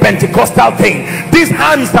not a Pentecostal thing. These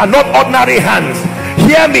hands are not ordinary hands.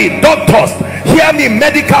 Hear me, doctors. Hear me,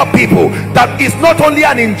 medical people. That is not only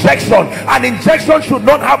an injection. An injection should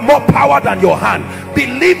not have more power than your hand.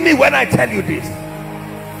 Believe me when I tell you this.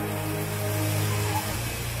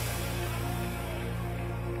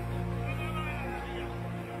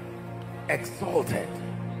 Exalted,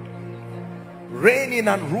 reigning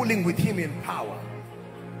and ruling with him in power.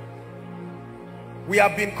 We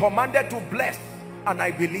have been commanded to bless, and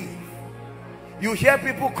I believe. You hear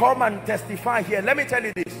people come and testify here. Let me tell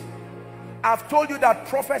you this. I've told you that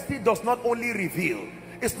prophecy does not only reveal.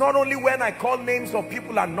 It's not only when I call names of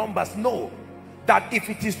people and numbers. No, that if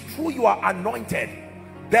it is true you are anointed,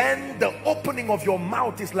 then the opening of your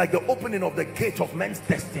mouth is like the opening of the gate of men's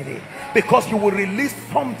destiny, because you will release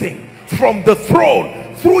something from the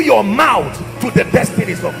throne through your mouth to the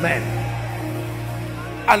destinies of men.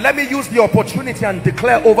 And let me use the opportunity and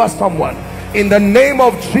declare over someone, in the name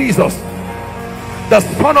of Jesus, the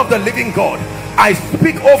Son of the living God, I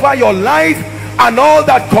speak over your life and all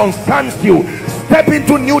that concerns you. Step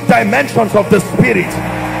into new dimensions of the Spirit,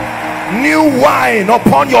 new wine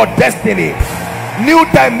upon your destiny, new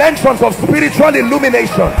dimensions of spiritual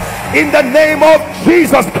illumination in the name of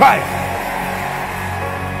Jesus Christ.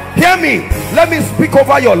 Hear me, let me speak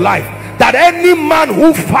over your life, that any man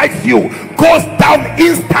who fights you goes down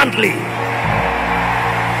instantly.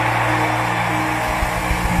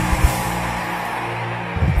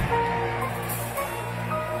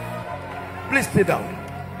 Please sit down.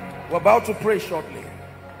 We're about to pray shortly.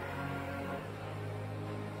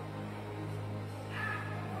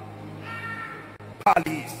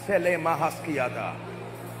 Pali sele mahaskiada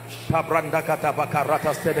shabranda kata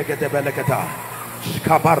bakarata sedekete beleketa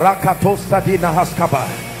shkabaraka tosadina haskaba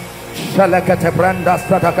shalekete branda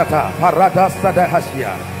sadakata parada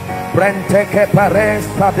sadahashia brenteke pare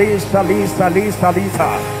sadi sali sali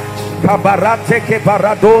salita kabarate ke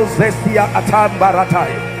barado zesia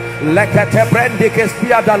atambaratai lekete brendike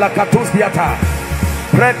sia dalakatusiata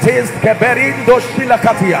pretis keberindo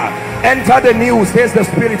shilakatia. Enter the new, says the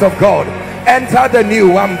Spirit of God. Enter the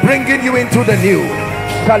new. I'm bringing you into the new.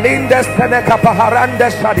 Shalindes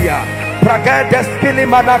tenekapaharandes shadia pragades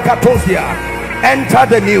kilimanakatosia. Enter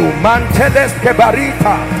the new. Manteles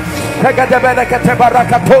kebarita segadebelekete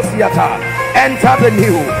barakatosiata. Enter the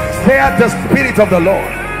new, saith the Spirit of the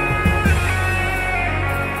Lord.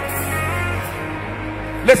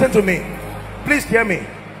 Listen to me, please hear me.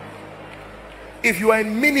 If you are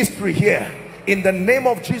in ministry here, in the name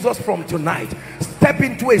of Jesus, from tonight, step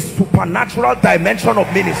into a supernatural dimension of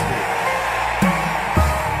ministry.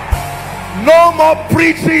 No more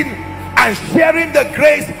preaching and sharing the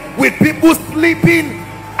grace with people sleeping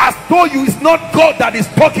as though it's not God that is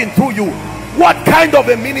talking through you. What kind of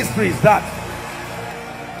a ministry is that?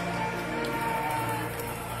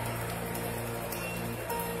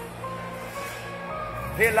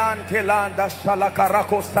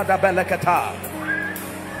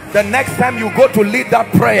 The next time you go to lead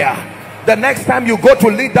that prayer, the next time you go to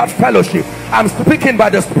lead that fellowship, I'm speaking by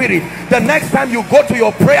the Spirit, the next time you go to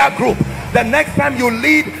your prayer group, the next time you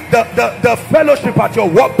lead the fellowship at your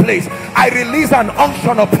workplace, I release an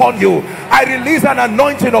unction upon you. I release an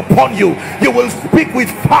anointing upon you. You will speak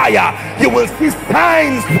with fire. You will see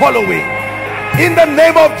signs following in the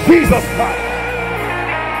name of Jesus Christ.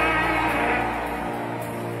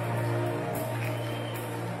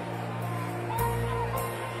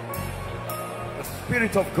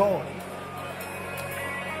 Spirit of God,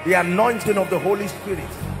 the anointing of the Holy Spirit.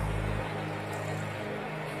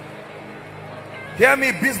 Hear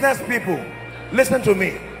me, business people, listen to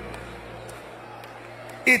me.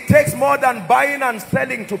 It takes more than buying and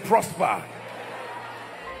selling to prosper.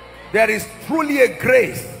 There is truly a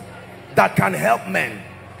grace that can help men.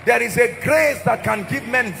 There is a grace that can give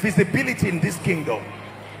men visibility in this kingdom.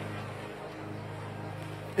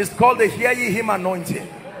 It's called the Hear Ye Him anointing.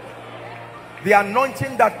 The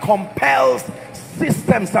anointing that compels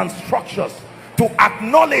systems and structures to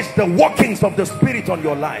acknowledge the workings of the Spirit on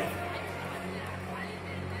your life.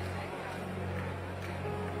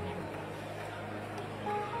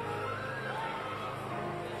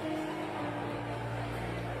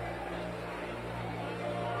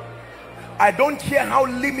 I don't care how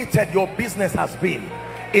limited your business has been.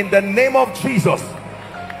 In the name of Jesus,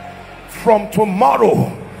 from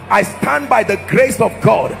tomorrow, I stand by the grace of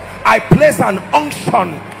God. I place an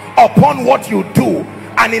unction upon what you do,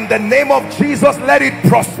 and in the name of Jesus, let it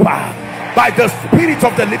prosper by the Spirit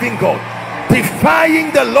of the living God.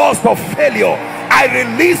 Defying the laws of failure, I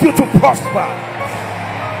release you to prosper.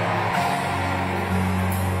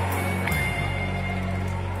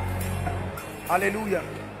 Hallelujah.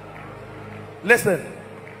 Listen,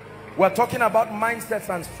 we're talking about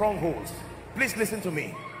mindsets and strongholds. Please listen to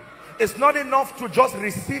me. It's not enough to just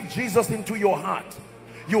receive Jesus into your heart.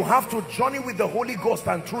 You have to journey with the Holy Ghost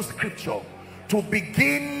and through scripture to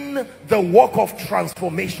begin the work of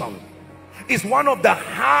transformation. It's one of the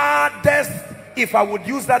hardest, if I would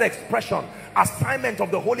use that expression, assignment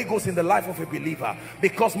of the Holy Ghost in the life of a believer,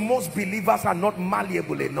 because most believers are not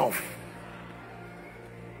malleable enough.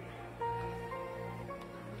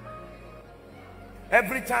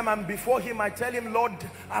 Every time I'm before him, I tell him, Lord,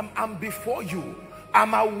 I'm before you.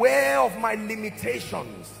 I'm aware of my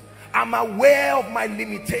limitations. I'm aware of my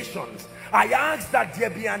limitations. I ask that there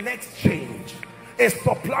be an exchange. a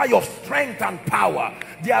supply of strength and power.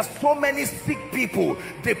 There are so many sick people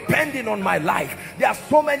depending on my life. There are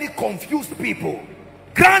so many confused people.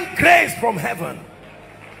 Grant grace from heaven.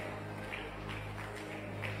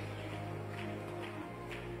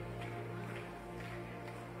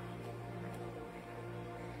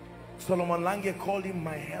 Solomon Lange called him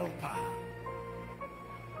my helper.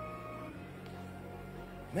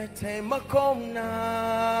 Mete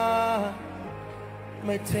makona,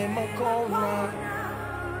 mete makona.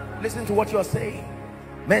 Listen to what you are saying.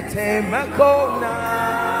 Mete makona,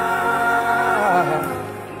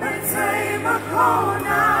 mete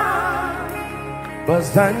makona,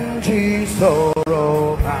 bazanji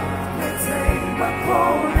soroba. Mete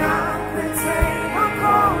makona, mete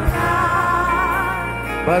makona,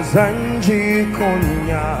 bazanji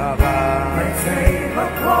konyaba. Mete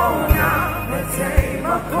makona, mete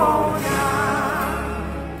makona.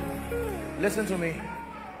 Listen to me.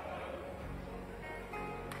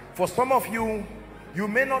 For some of you, you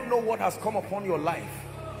may not know what has come upon your life.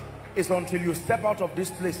 It's until you step out of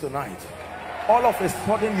this place tonight. All of a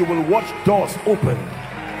sudden you will watch doors open.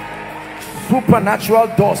 Supernatural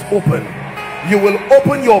doors open. You will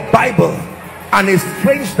open your Bible and a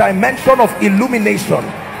strange dimension of illumination,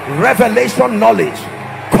 revelation, knowledge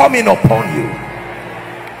coming upon you.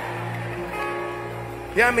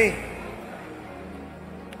 Hear me?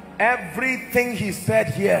 Everything he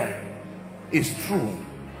said here is true.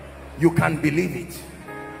 You can believe it.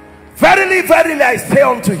 Verily, verily, I say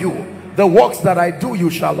unto you, the works that I do, you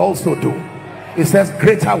shall also do. It says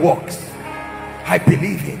greater works. I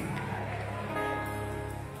believe him.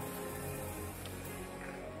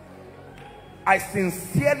 I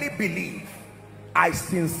sincerely believe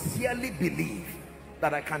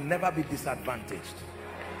that I can never be disadvantaged.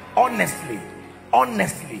 Honestly,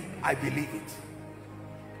 I believe it.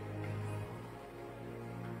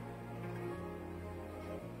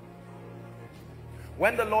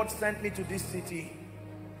 When the Lord sent me to this city,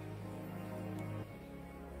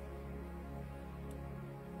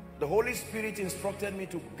 the Holy Spirit instructed me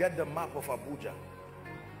to get the map of Abuja.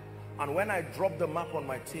 And when I dropped the map on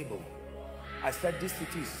my table, I said, this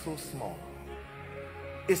city is so small.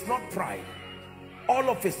 It's not pride. All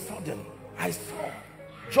of a sudden, I saw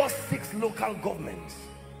just 6 local governments.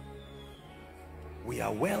 We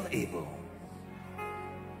are well able.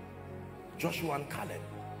 Joshua and Caleb.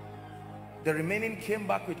 The remaining came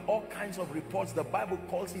back with all kinds of reports. The Bible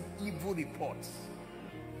calls it evil reports.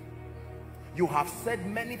 You have said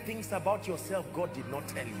many things about yourself God did not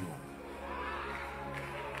tell you.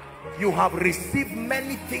 You have received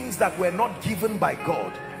many things that were not given by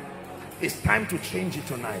God. It's time to change it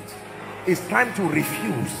tonight. It's time to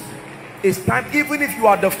refuse. It's time, even if you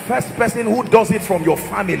are the first person who does it from your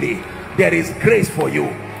family, there is grace for you.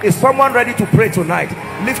 Is someone ready to pray tonight?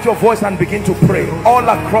 Lift your voice and begin to pray all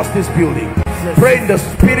across this building. Pray in the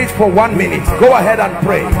spirit for 1 minute. Go ahead and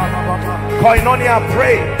pray. Koinonia,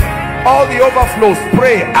 pray. All the overflows,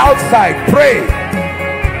 pray. Outside, pray.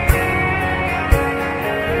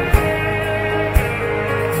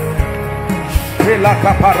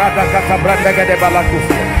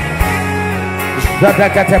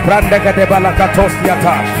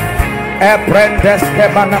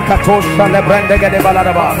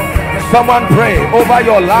 Someone pray over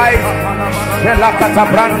your life.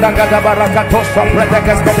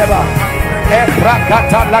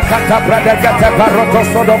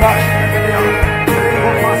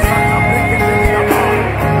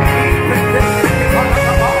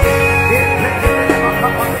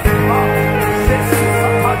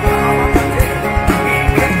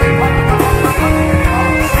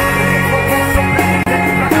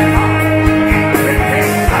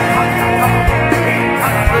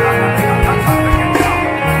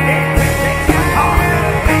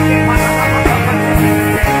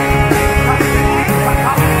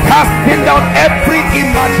 Casting down every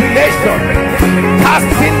imagination.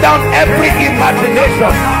 Casting down every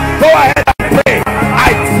imagination. Go ahead and pray.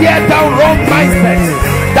 I tear down wrong mindsets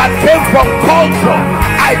that came from culture.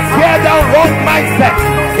 I tear down wrong mindsets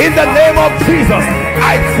in the name of Jesus.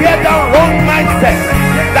 I tear down wrong mindsets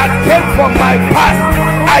that came from my past.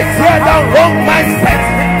 I tear down wrong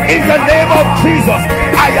mindsets in the name of Jesus.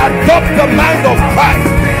 I adopt the mind of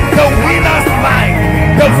Christ, the winner's mind,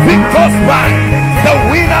 the victor's mind, the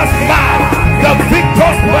winner's mind, the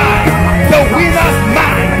victor's mind, the winner's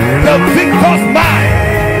mind, the victor's mind.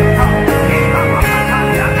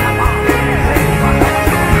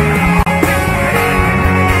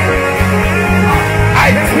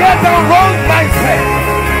 I tear down wrong mindset.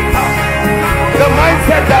 The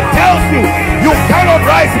mindset that tells you you cannot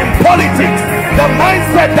rise in politics. The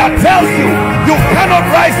mindset that tells you you cannot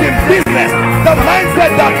rise in business. The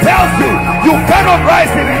mindset that tells you you cannot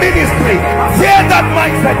rise in ministry, tear that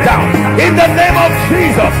mindset down in the name of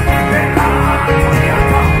Jesus.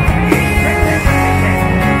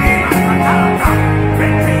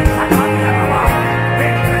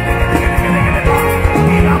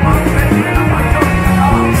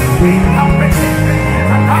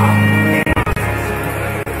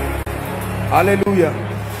 Hallelujah.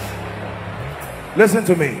 Listen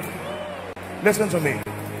to me. Listen to me.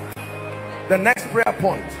 The next prayer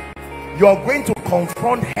point, you are going to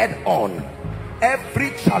confront head on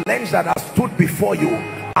every challenge that has stood before you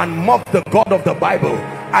and mock the God of the Bible.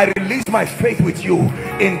 I release my faith with you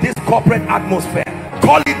in this corporate atmosphere.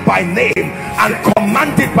 Call it by name and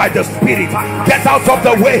command it by the Spirit. Get out of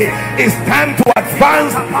the way. It's time to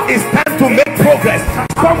advance. It's time to make progress.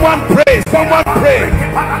 Someone pray. Someone pray.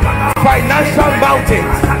 Financial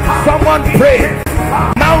mountains. Someone pray.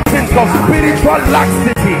 Mountains of spiritual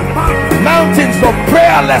laxity. Mountains of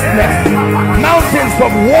prayerlessness. Mountains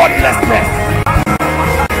of wordlessness.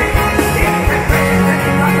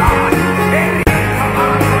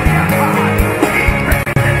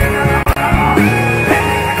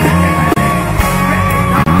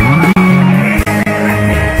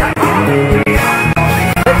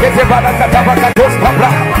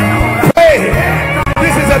 Pray.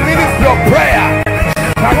 This is a ministry of prayer.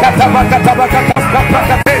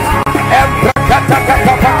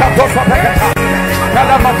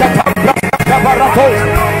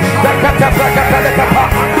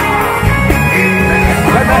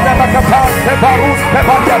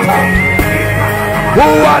 Who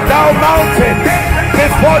art thou, mountain,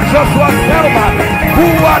 before Joshua Selman? Who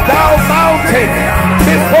art thou, mountain,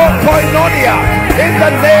 before Koinonia? In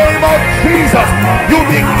the name of Jesus, you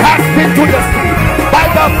be cast into the sea by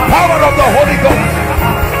the power of the Holy Ghost.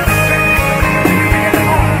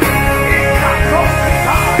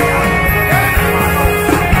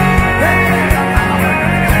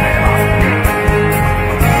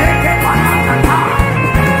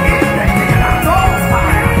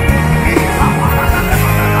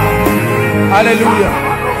 Hallelujah.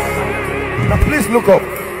 Now please look up.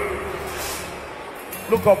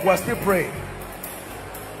 Look up. We're still praying.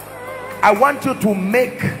 I want you to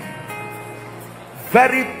make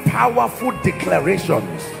very powerful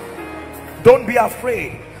declarations. Don't be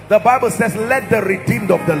afraid. The Bible says, let the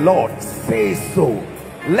redeemed of the Lord say so.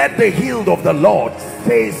 Let the healed of the Lord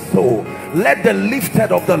say so. Let the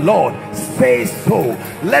lifted of the Lord say so.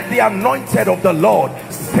 Let the anointed of the Lord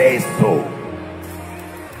say so.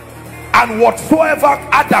 And whatsoever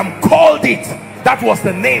Adam called it, that was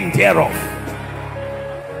the name thereof.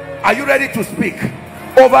 Are you ready to speak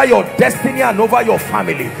over your destiny and over your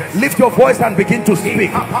family? Lift your voice and begin to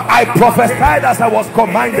speak. I prophesied as I was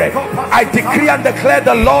commanded. I decree and declare,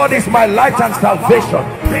 the Lord is my light and salvation.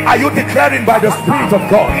 Are you declaring by the Spirit of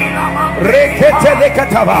God?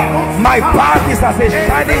 My path is as a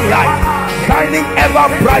shining light, shining ever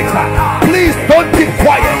brighter. Please don't keep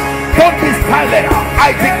quiet. Don't be silent.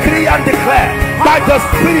 I decree and declare by the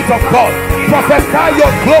Spirit of God. Prophesy your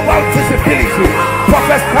global visibility.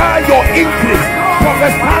 Prophesy your increase.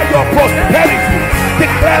 Prophesy your prosperity.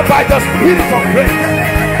 Declare by the Spirit of grace.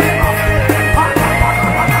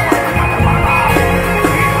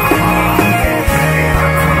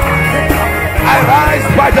 I rise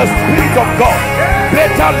by the Spirit of God.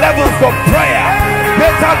 Greater levels of prayer,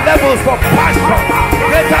 greater levels of passion,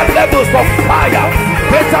 greater levels of fire,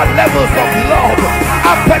 greater levels of love,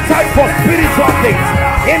 appetite for spiritual things.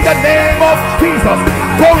 In the name of Jesus,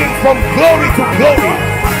 going from glory to glory,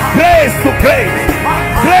 grace to grace,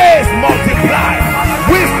 grace multiplied,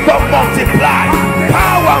 wisdom multiplied,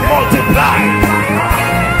 power multiplied.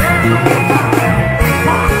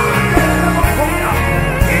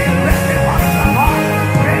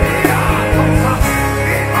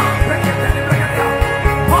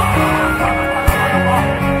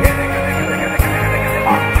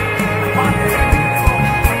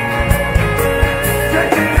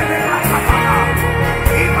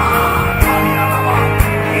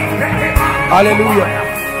 Hallelujah.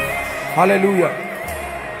 Hallelujah.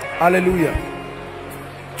 Hallelujah.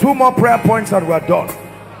 Two more prayer points and we're done.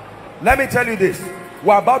 Let me tell you this.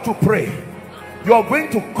 We're about to pray. You are going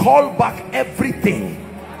to call back everything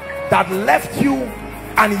that left you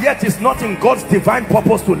and yet is not in God's divine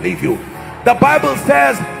purpose to leave you. The Bible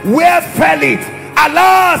says, where fell it?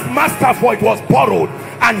 Alas, master, for it was borrowed.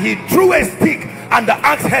 And he drew a stick and the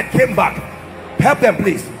axe head came back. Help them,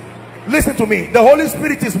 please. Listen to me. The Holy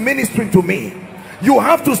Spirit is ministering to me. You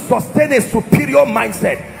have to sustain a superior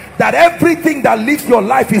mindset that everything that lives your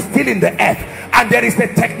life is still in the earth, and there is a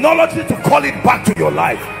technology to call it back to your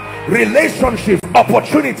life. relationships,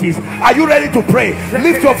 opportunities. Are you ready to pray?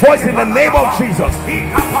 Lift your voice in the name of Jesus.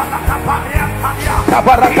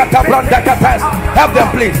 Help them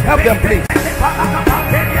please, help them please.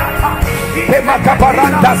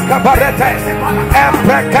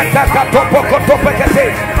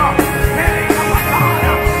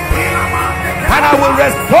 And I will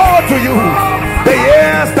restore to you the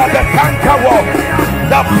years that the cankerworm,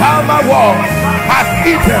 the palmer worm has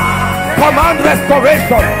eaten. Command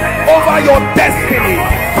restoration over your destiny.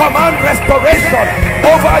 Command restoration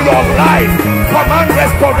over your life. Command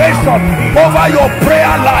restoration over your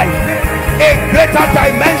prayer life. A greater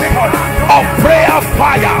dimension of prayer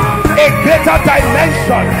fire. A greater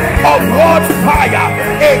dimension of word fire.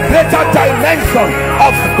 A greater dimension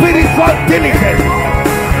of spiritual diligence.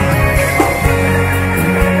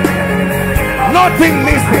 Nothing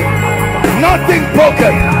missing, nothing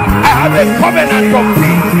broken. I have a covenant of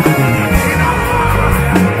peace.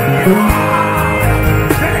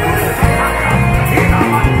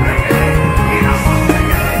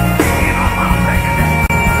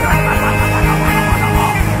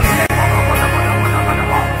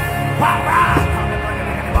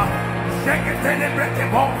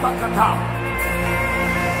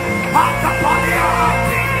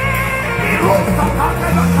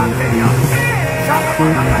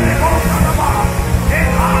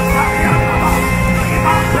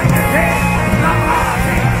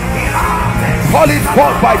 Call it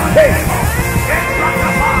forth by faith.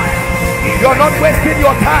 You're not wasting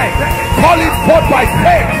your time. Call it forth by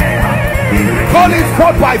faith. Call it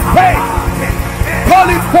forth by faith. Call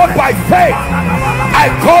it forth by faith. I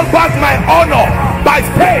call back my honor by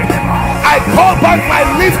faith. I call back my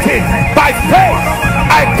lifting by faith.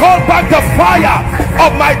 I call back the fire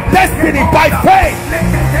of my destiny by faith.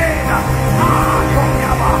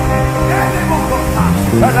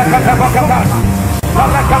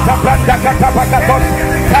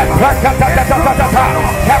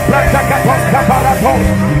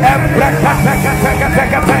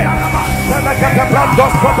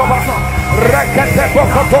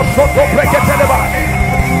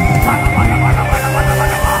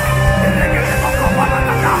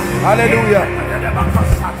 Hallelujah.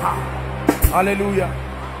 Hallelujah.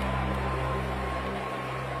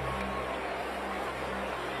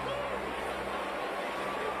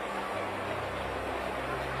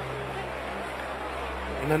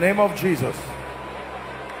 In the name of Jesus.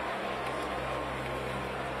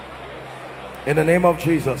 In the name of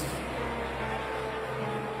Jesus.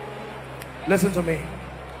 Listen to me.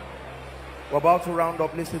 We're about to round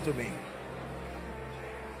up. Listen to me.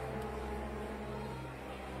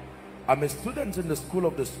 I'm a student in the school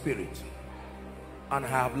of the Spirit, and I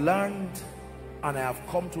have learned and I have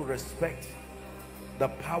come to respect the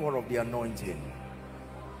power of the anointing.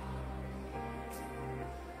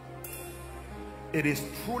 It is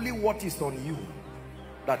truly what is on you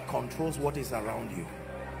that controls what is around you.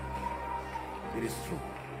 It is true.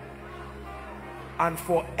 And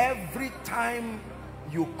for every time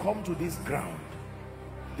you come to this ground,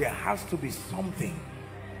 there has to be something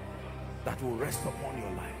that will rest upon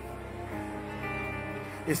your life.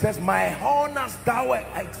 It says, my horn hast thou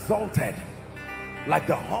exalted like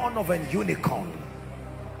the horn of an unicorn,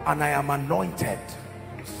 and I am anointed.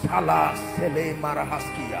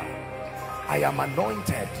 I am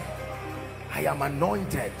anointed. I am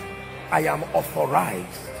anointed. I am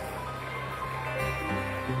authorized.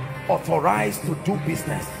 Authorized to do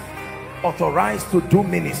business. Authorized to do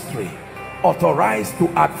ministry. Authorized to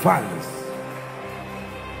advance.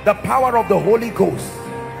 The power of the Holy Ghost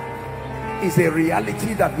is a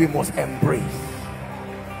reality that we must embrace.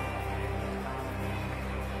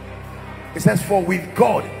 It says, for with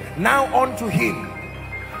God, now unto him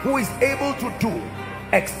who is able to do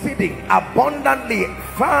exceeding abundantly,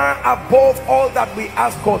 far above all that we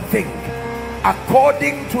ask or think,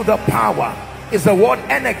 according to the power, is the word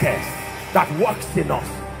energes that works in us.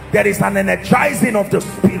 There is an energizing of the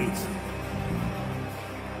Spirit.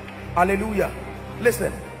 Hallelujah.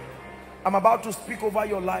 Listen, I'm about to speak over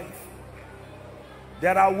your life.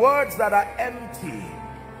 There are words that are empty.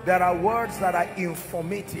 There are words that are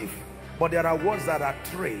informative, but there are words that are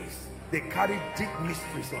trays. They carry deep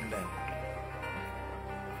mysteries on them.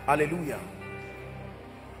 Hallelujah.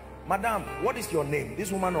 Madam, what is your name?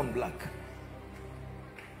 This woman on black.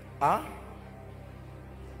 Huh?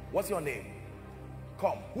 What's your name?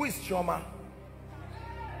 Come. Who is Chioma?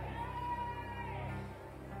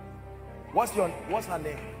 What's her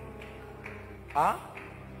name? Huh?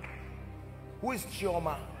 Who is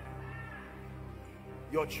Chioma?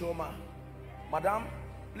 Your Chioma. Madam,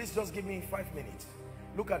 please just give me 5 minutes.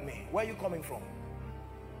 Look at me. Where are you coming from?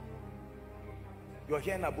 You're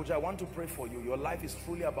here in Abuja. I want to pray for you. Your life is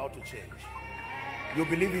truly about to change. You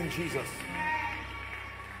believe in Jesus.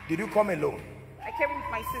 Did you come alone? I came with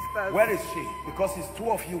my sisters. Where is she? Because it's two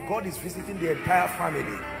of you. God is visiting the entire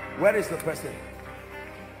family. Where is the person?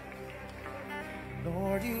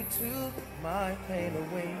 Lord, you took my pain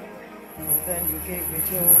away, and then you gave me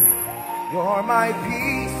joy. You're my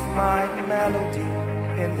peace, my melody,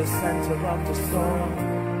 in the center of the storm.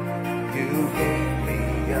 You gave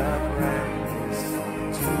me a praise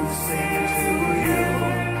to sing to you.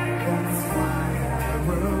 That's why I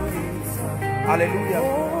wrote it. Hallelujah.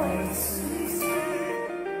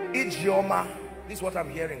 Ijeoma. This is what I'm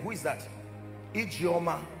hearing. Who is that?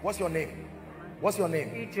 Ijeoma. What's your name? What's your name?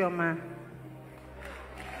 Ijeoma.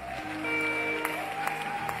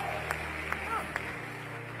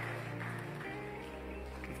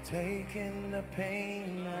 Taking the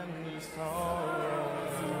pain and the sorrow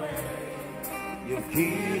away. You've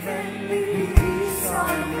given me peace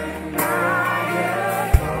on the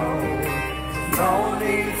no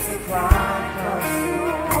need to cry, 'cause you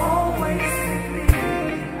always with me.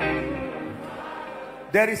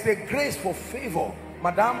 There is a grace for favor,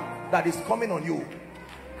 madam, that is coming on you.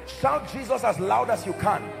 Shout Jesus as loud as you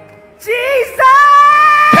can. Jesus!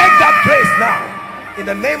 Take that grace now in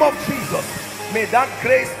the name of Jesus. May that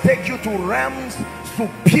grace take you to realms,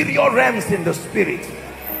 superior realms in the spirit.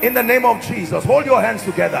 In the name of Jesus. Hold your hands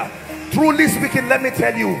together. Truly speaking, let me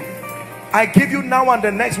tell you, I give you now and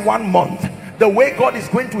the next 1 month, the way God is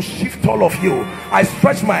going to shift all of you. I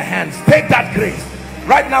stretch my hands. Take that grace.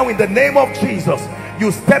 Right now in the name of Jesus,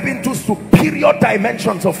 you step into superior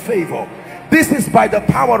dimensions of favor. This is by the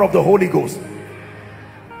power of the Holy Ghost.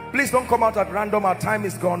 Please don't come out at random. Our time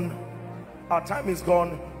is gone. Our time is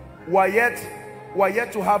gone. We're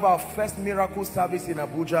yet to have our first miracle service in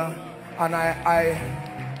Abuja, and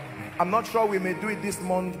I'm not sure we may do it this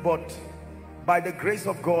month, but by the grace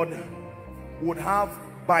of God would have,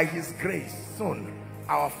 by his grace, soon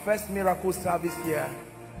our first miracle service here,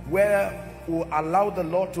 where we'll allow the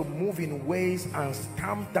Lord to move in ways and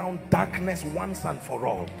stamp down darkness once and for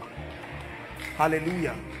all.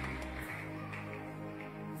 Hallelujah.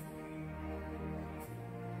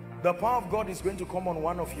 The power of God is going to come on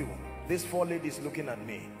one of you. This 4 ladies looking at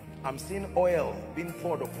me. I'm seeing oil being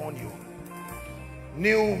poured upon you.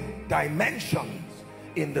 New dimensions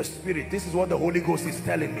in the spirit. This is what the Holy Ghost is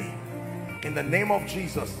telling me. In the name of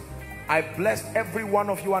Jesus, I bless every one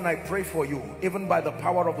of you and I pray for you, even by the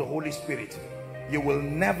power of the Holy Spirit. You will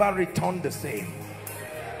never return the same.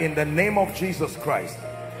 In the name of Jesus Christ,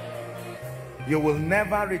 you will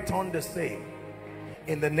never return the same.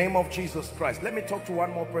 In the name of Jesus Christ. Let me talk to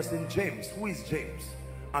one more person. James. Who is James?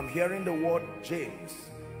 I'm hearing the word James.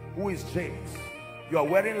 Who is James? You are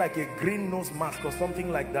wearing like a green nose mask or something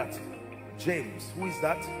like that. James. Who is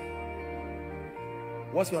that?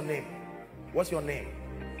 What's your name? What's your name?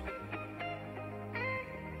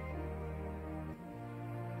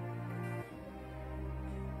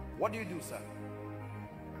 What do you do, sir?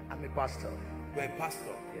 I'm a pastor. You're a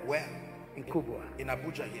pastor. Yes. Where? In Kubwa. In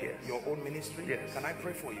Abuja here. Yes. Your own ministry? Yes. Can I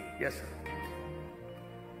pray for you? Yes, sir.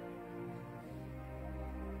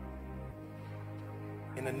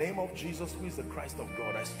 In the name of Jesus, who is the Christ of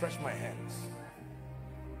God, I stretch my hands.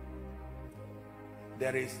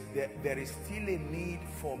 There is still a need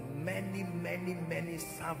for many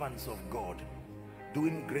servants of God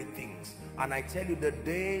doing great things. And I tell you, the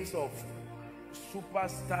days of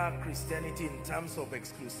superstar Christianity in terms of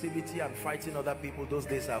exclusivity and fighting other people, those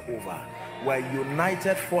days are over. We're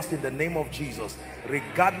united first in the name of Jesus,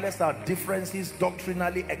 regardless our differences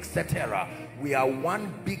doctrinally, etc. We are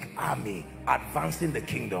one big army advancing the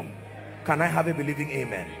kingdom. Can I have a believing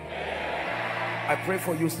amen? I pray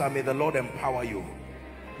for you, sir. May the Lord empower you.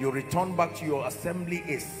 You return back to your assembly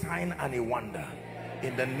a sign and a wonder.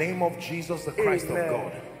 In the name of Jesus, the Christ of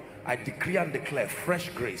God, I decree and declare fresh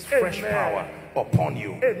grace, fresh power upon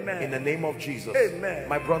you. In the name of Jesus.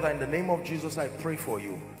 My brother, in the name of Jesus, I pray for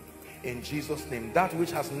you. In Jesus' name, that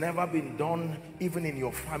which has never been done even in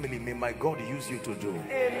your family, may my God use you to do.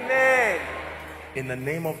 Amen. In the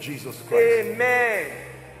name of Jesus Christ. Amen.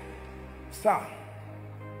 Sir,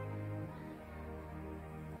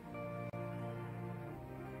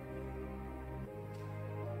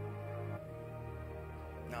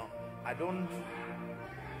 now I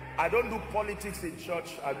don't do politics in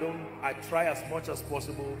church. I try as much as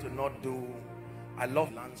possible to not do. I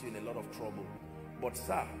love lands you in a lot of trouble. But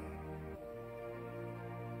sir,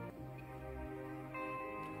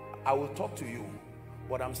 I will talk to you,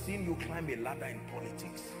 but I'm seeing you climb a ladder in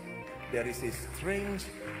politics. There is a strange,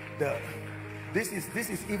 this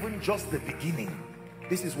is even just the beginning.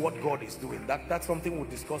 This is what God is doing. That's something we'll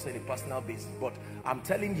discuss in a personal basis. But I'm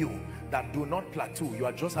telling you that do not plateau. You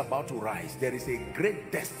are just about to rise. There is a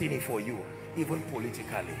great destiny for you, even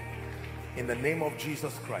politically. In the name of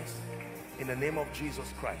Jesus Christ. In the name of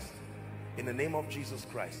Jesus Christ. In the name of Jesus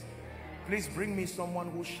Christ. Please bring me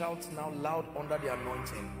someone who shouts now loud under the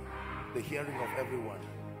anointing, the hearing of everyone.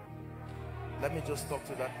 Let me just talk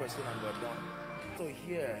to that person and we're done. So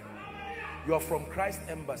here, you are from Christ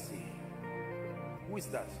Embassy. Who is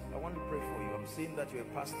that? I want to pray for you. I'm seeing that you're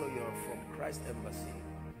a pastor. You're from Christ Embassy.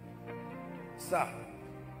 Sir,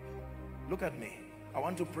 look at me. I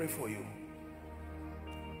want to pray for you.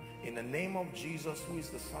 In the name of Jesus, who is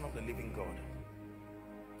the Son of the living God.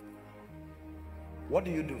 What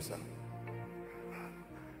do you do, sir?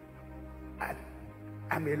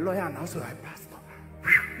 I'm a lawyer and also a pastor.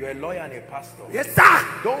 You're a lawyer and a pastor. Yes, sir.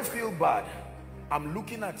 Don't feel bad. I'm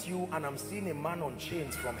looking at you and I'm seeing a man on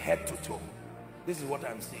chains from head to toe. This is what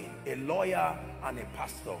I'm seeing. A lawyer and a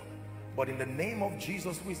pastor. But in the name of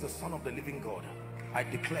Jesus, who is the Son of the living God, I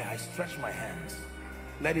declare, I stretch my hands.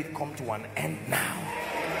 Let it come to an end now.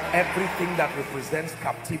 Everything that represents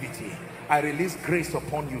captivity, I release grace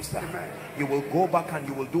upon you, sir. You will go back and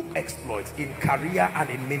you will do exploits in career and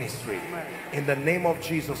in ministry. In the name of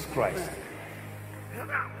Jesus Christ.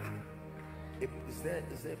 Is there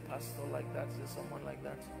a pastor like that? Is there someone like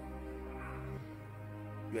that?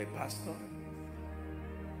 You're a pastor?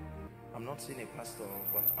 I'm not seeing a pastor,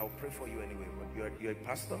 but I'll pray for you anyway. But you're a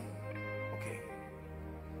pastor? Okay.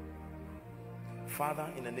 Father,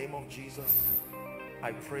 in the name of Jesus,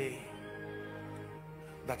 I pray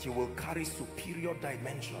that you will carry superior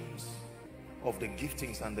dimensions of the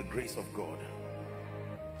giftings and the grace of God.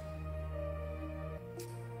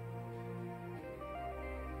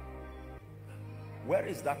 Where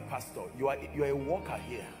is that pastor? You're a worker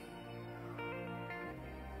here.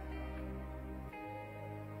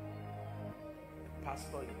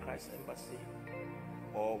 Pastor in Christ Embassy,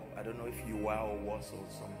 or I don't know if you are or was or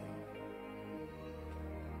something.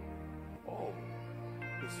 Oh,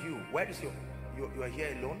 it's you. Where is you are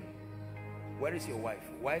here alone? Where is your wife?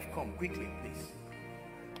 Wife, come quickly, please.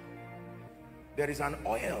 There is an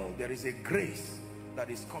oil, there is a grace that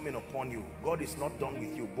is coming upon you. God is not done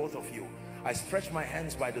with you, both of you. I stretch my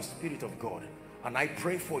hands by the Spirit of God and I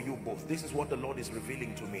pray for you both. This is what the Lord is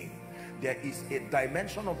revealing to me. There is a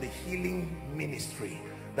dimension of the healing ministry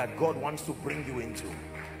that God wants to bring you into.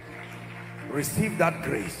 Receive that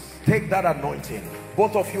grace. Take that anointing.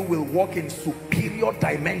 Both of you will walk in superior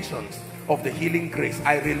dimensions of the healing grace.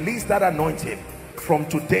 I release that anointing from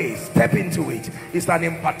today. Step into it. It's an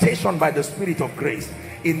impartation by the Spirit of grace.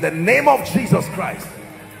 In the name of Jesus Christ.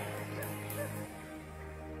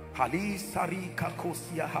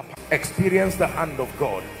 Experience the hand of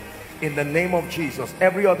God. In the name of Jesus.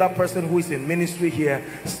 Every other person who is in ministry here,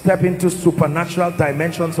 step into supernatural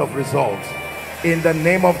dimensions of results. In the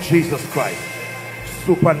name of Jesus Christ.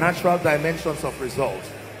 Supernatural dimensions of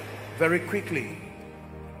results. Very quickly.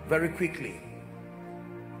 Very quickly.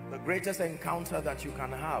 The greatest encounter that you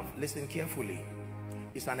can have, listen carefully,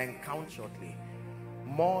 is an encounter shortly.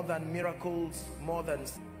 More than miracles, more than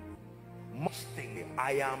much thing.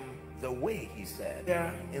 I am the way, he said.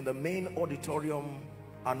 There in the main auditorium,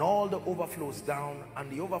 and all the overflows down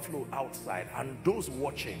and the overflow outside, and those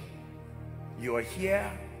watching, you are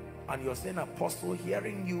here and you're saying, Apostle,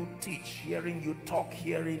 hearing you teach, hearing you talk,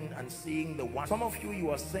 hearing and seeing the one. Some of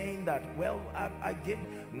you are saying that, well, I get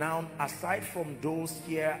now, aside from those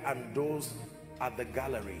here and those at the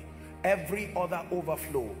gallery, every other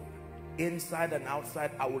overflow inside and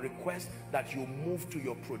outside, I will request that you move to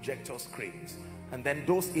your projector screens. And then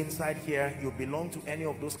those inside here, you belong to any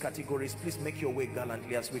of those categories, please make your way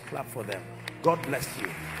gallantly as we clap for them. God bless you.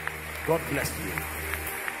 God bless you.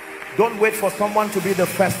 Don't wait for someone to be the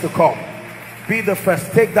first to come. Be the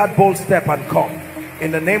first. Take that bold step and come.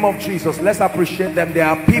 In the name of Jesus, let's appreciate them. There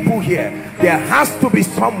are people here. There has to be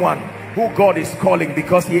someone who God is calling,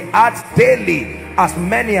 because he adds daily as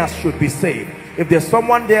many as should be saved. If there's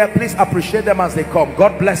someone there, please appreciate them as they come.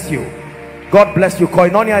 God bless you. God bless you.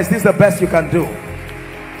 Koinonia, is this the best you can do?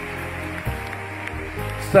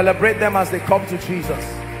 Celebrate them as they come to Jesus.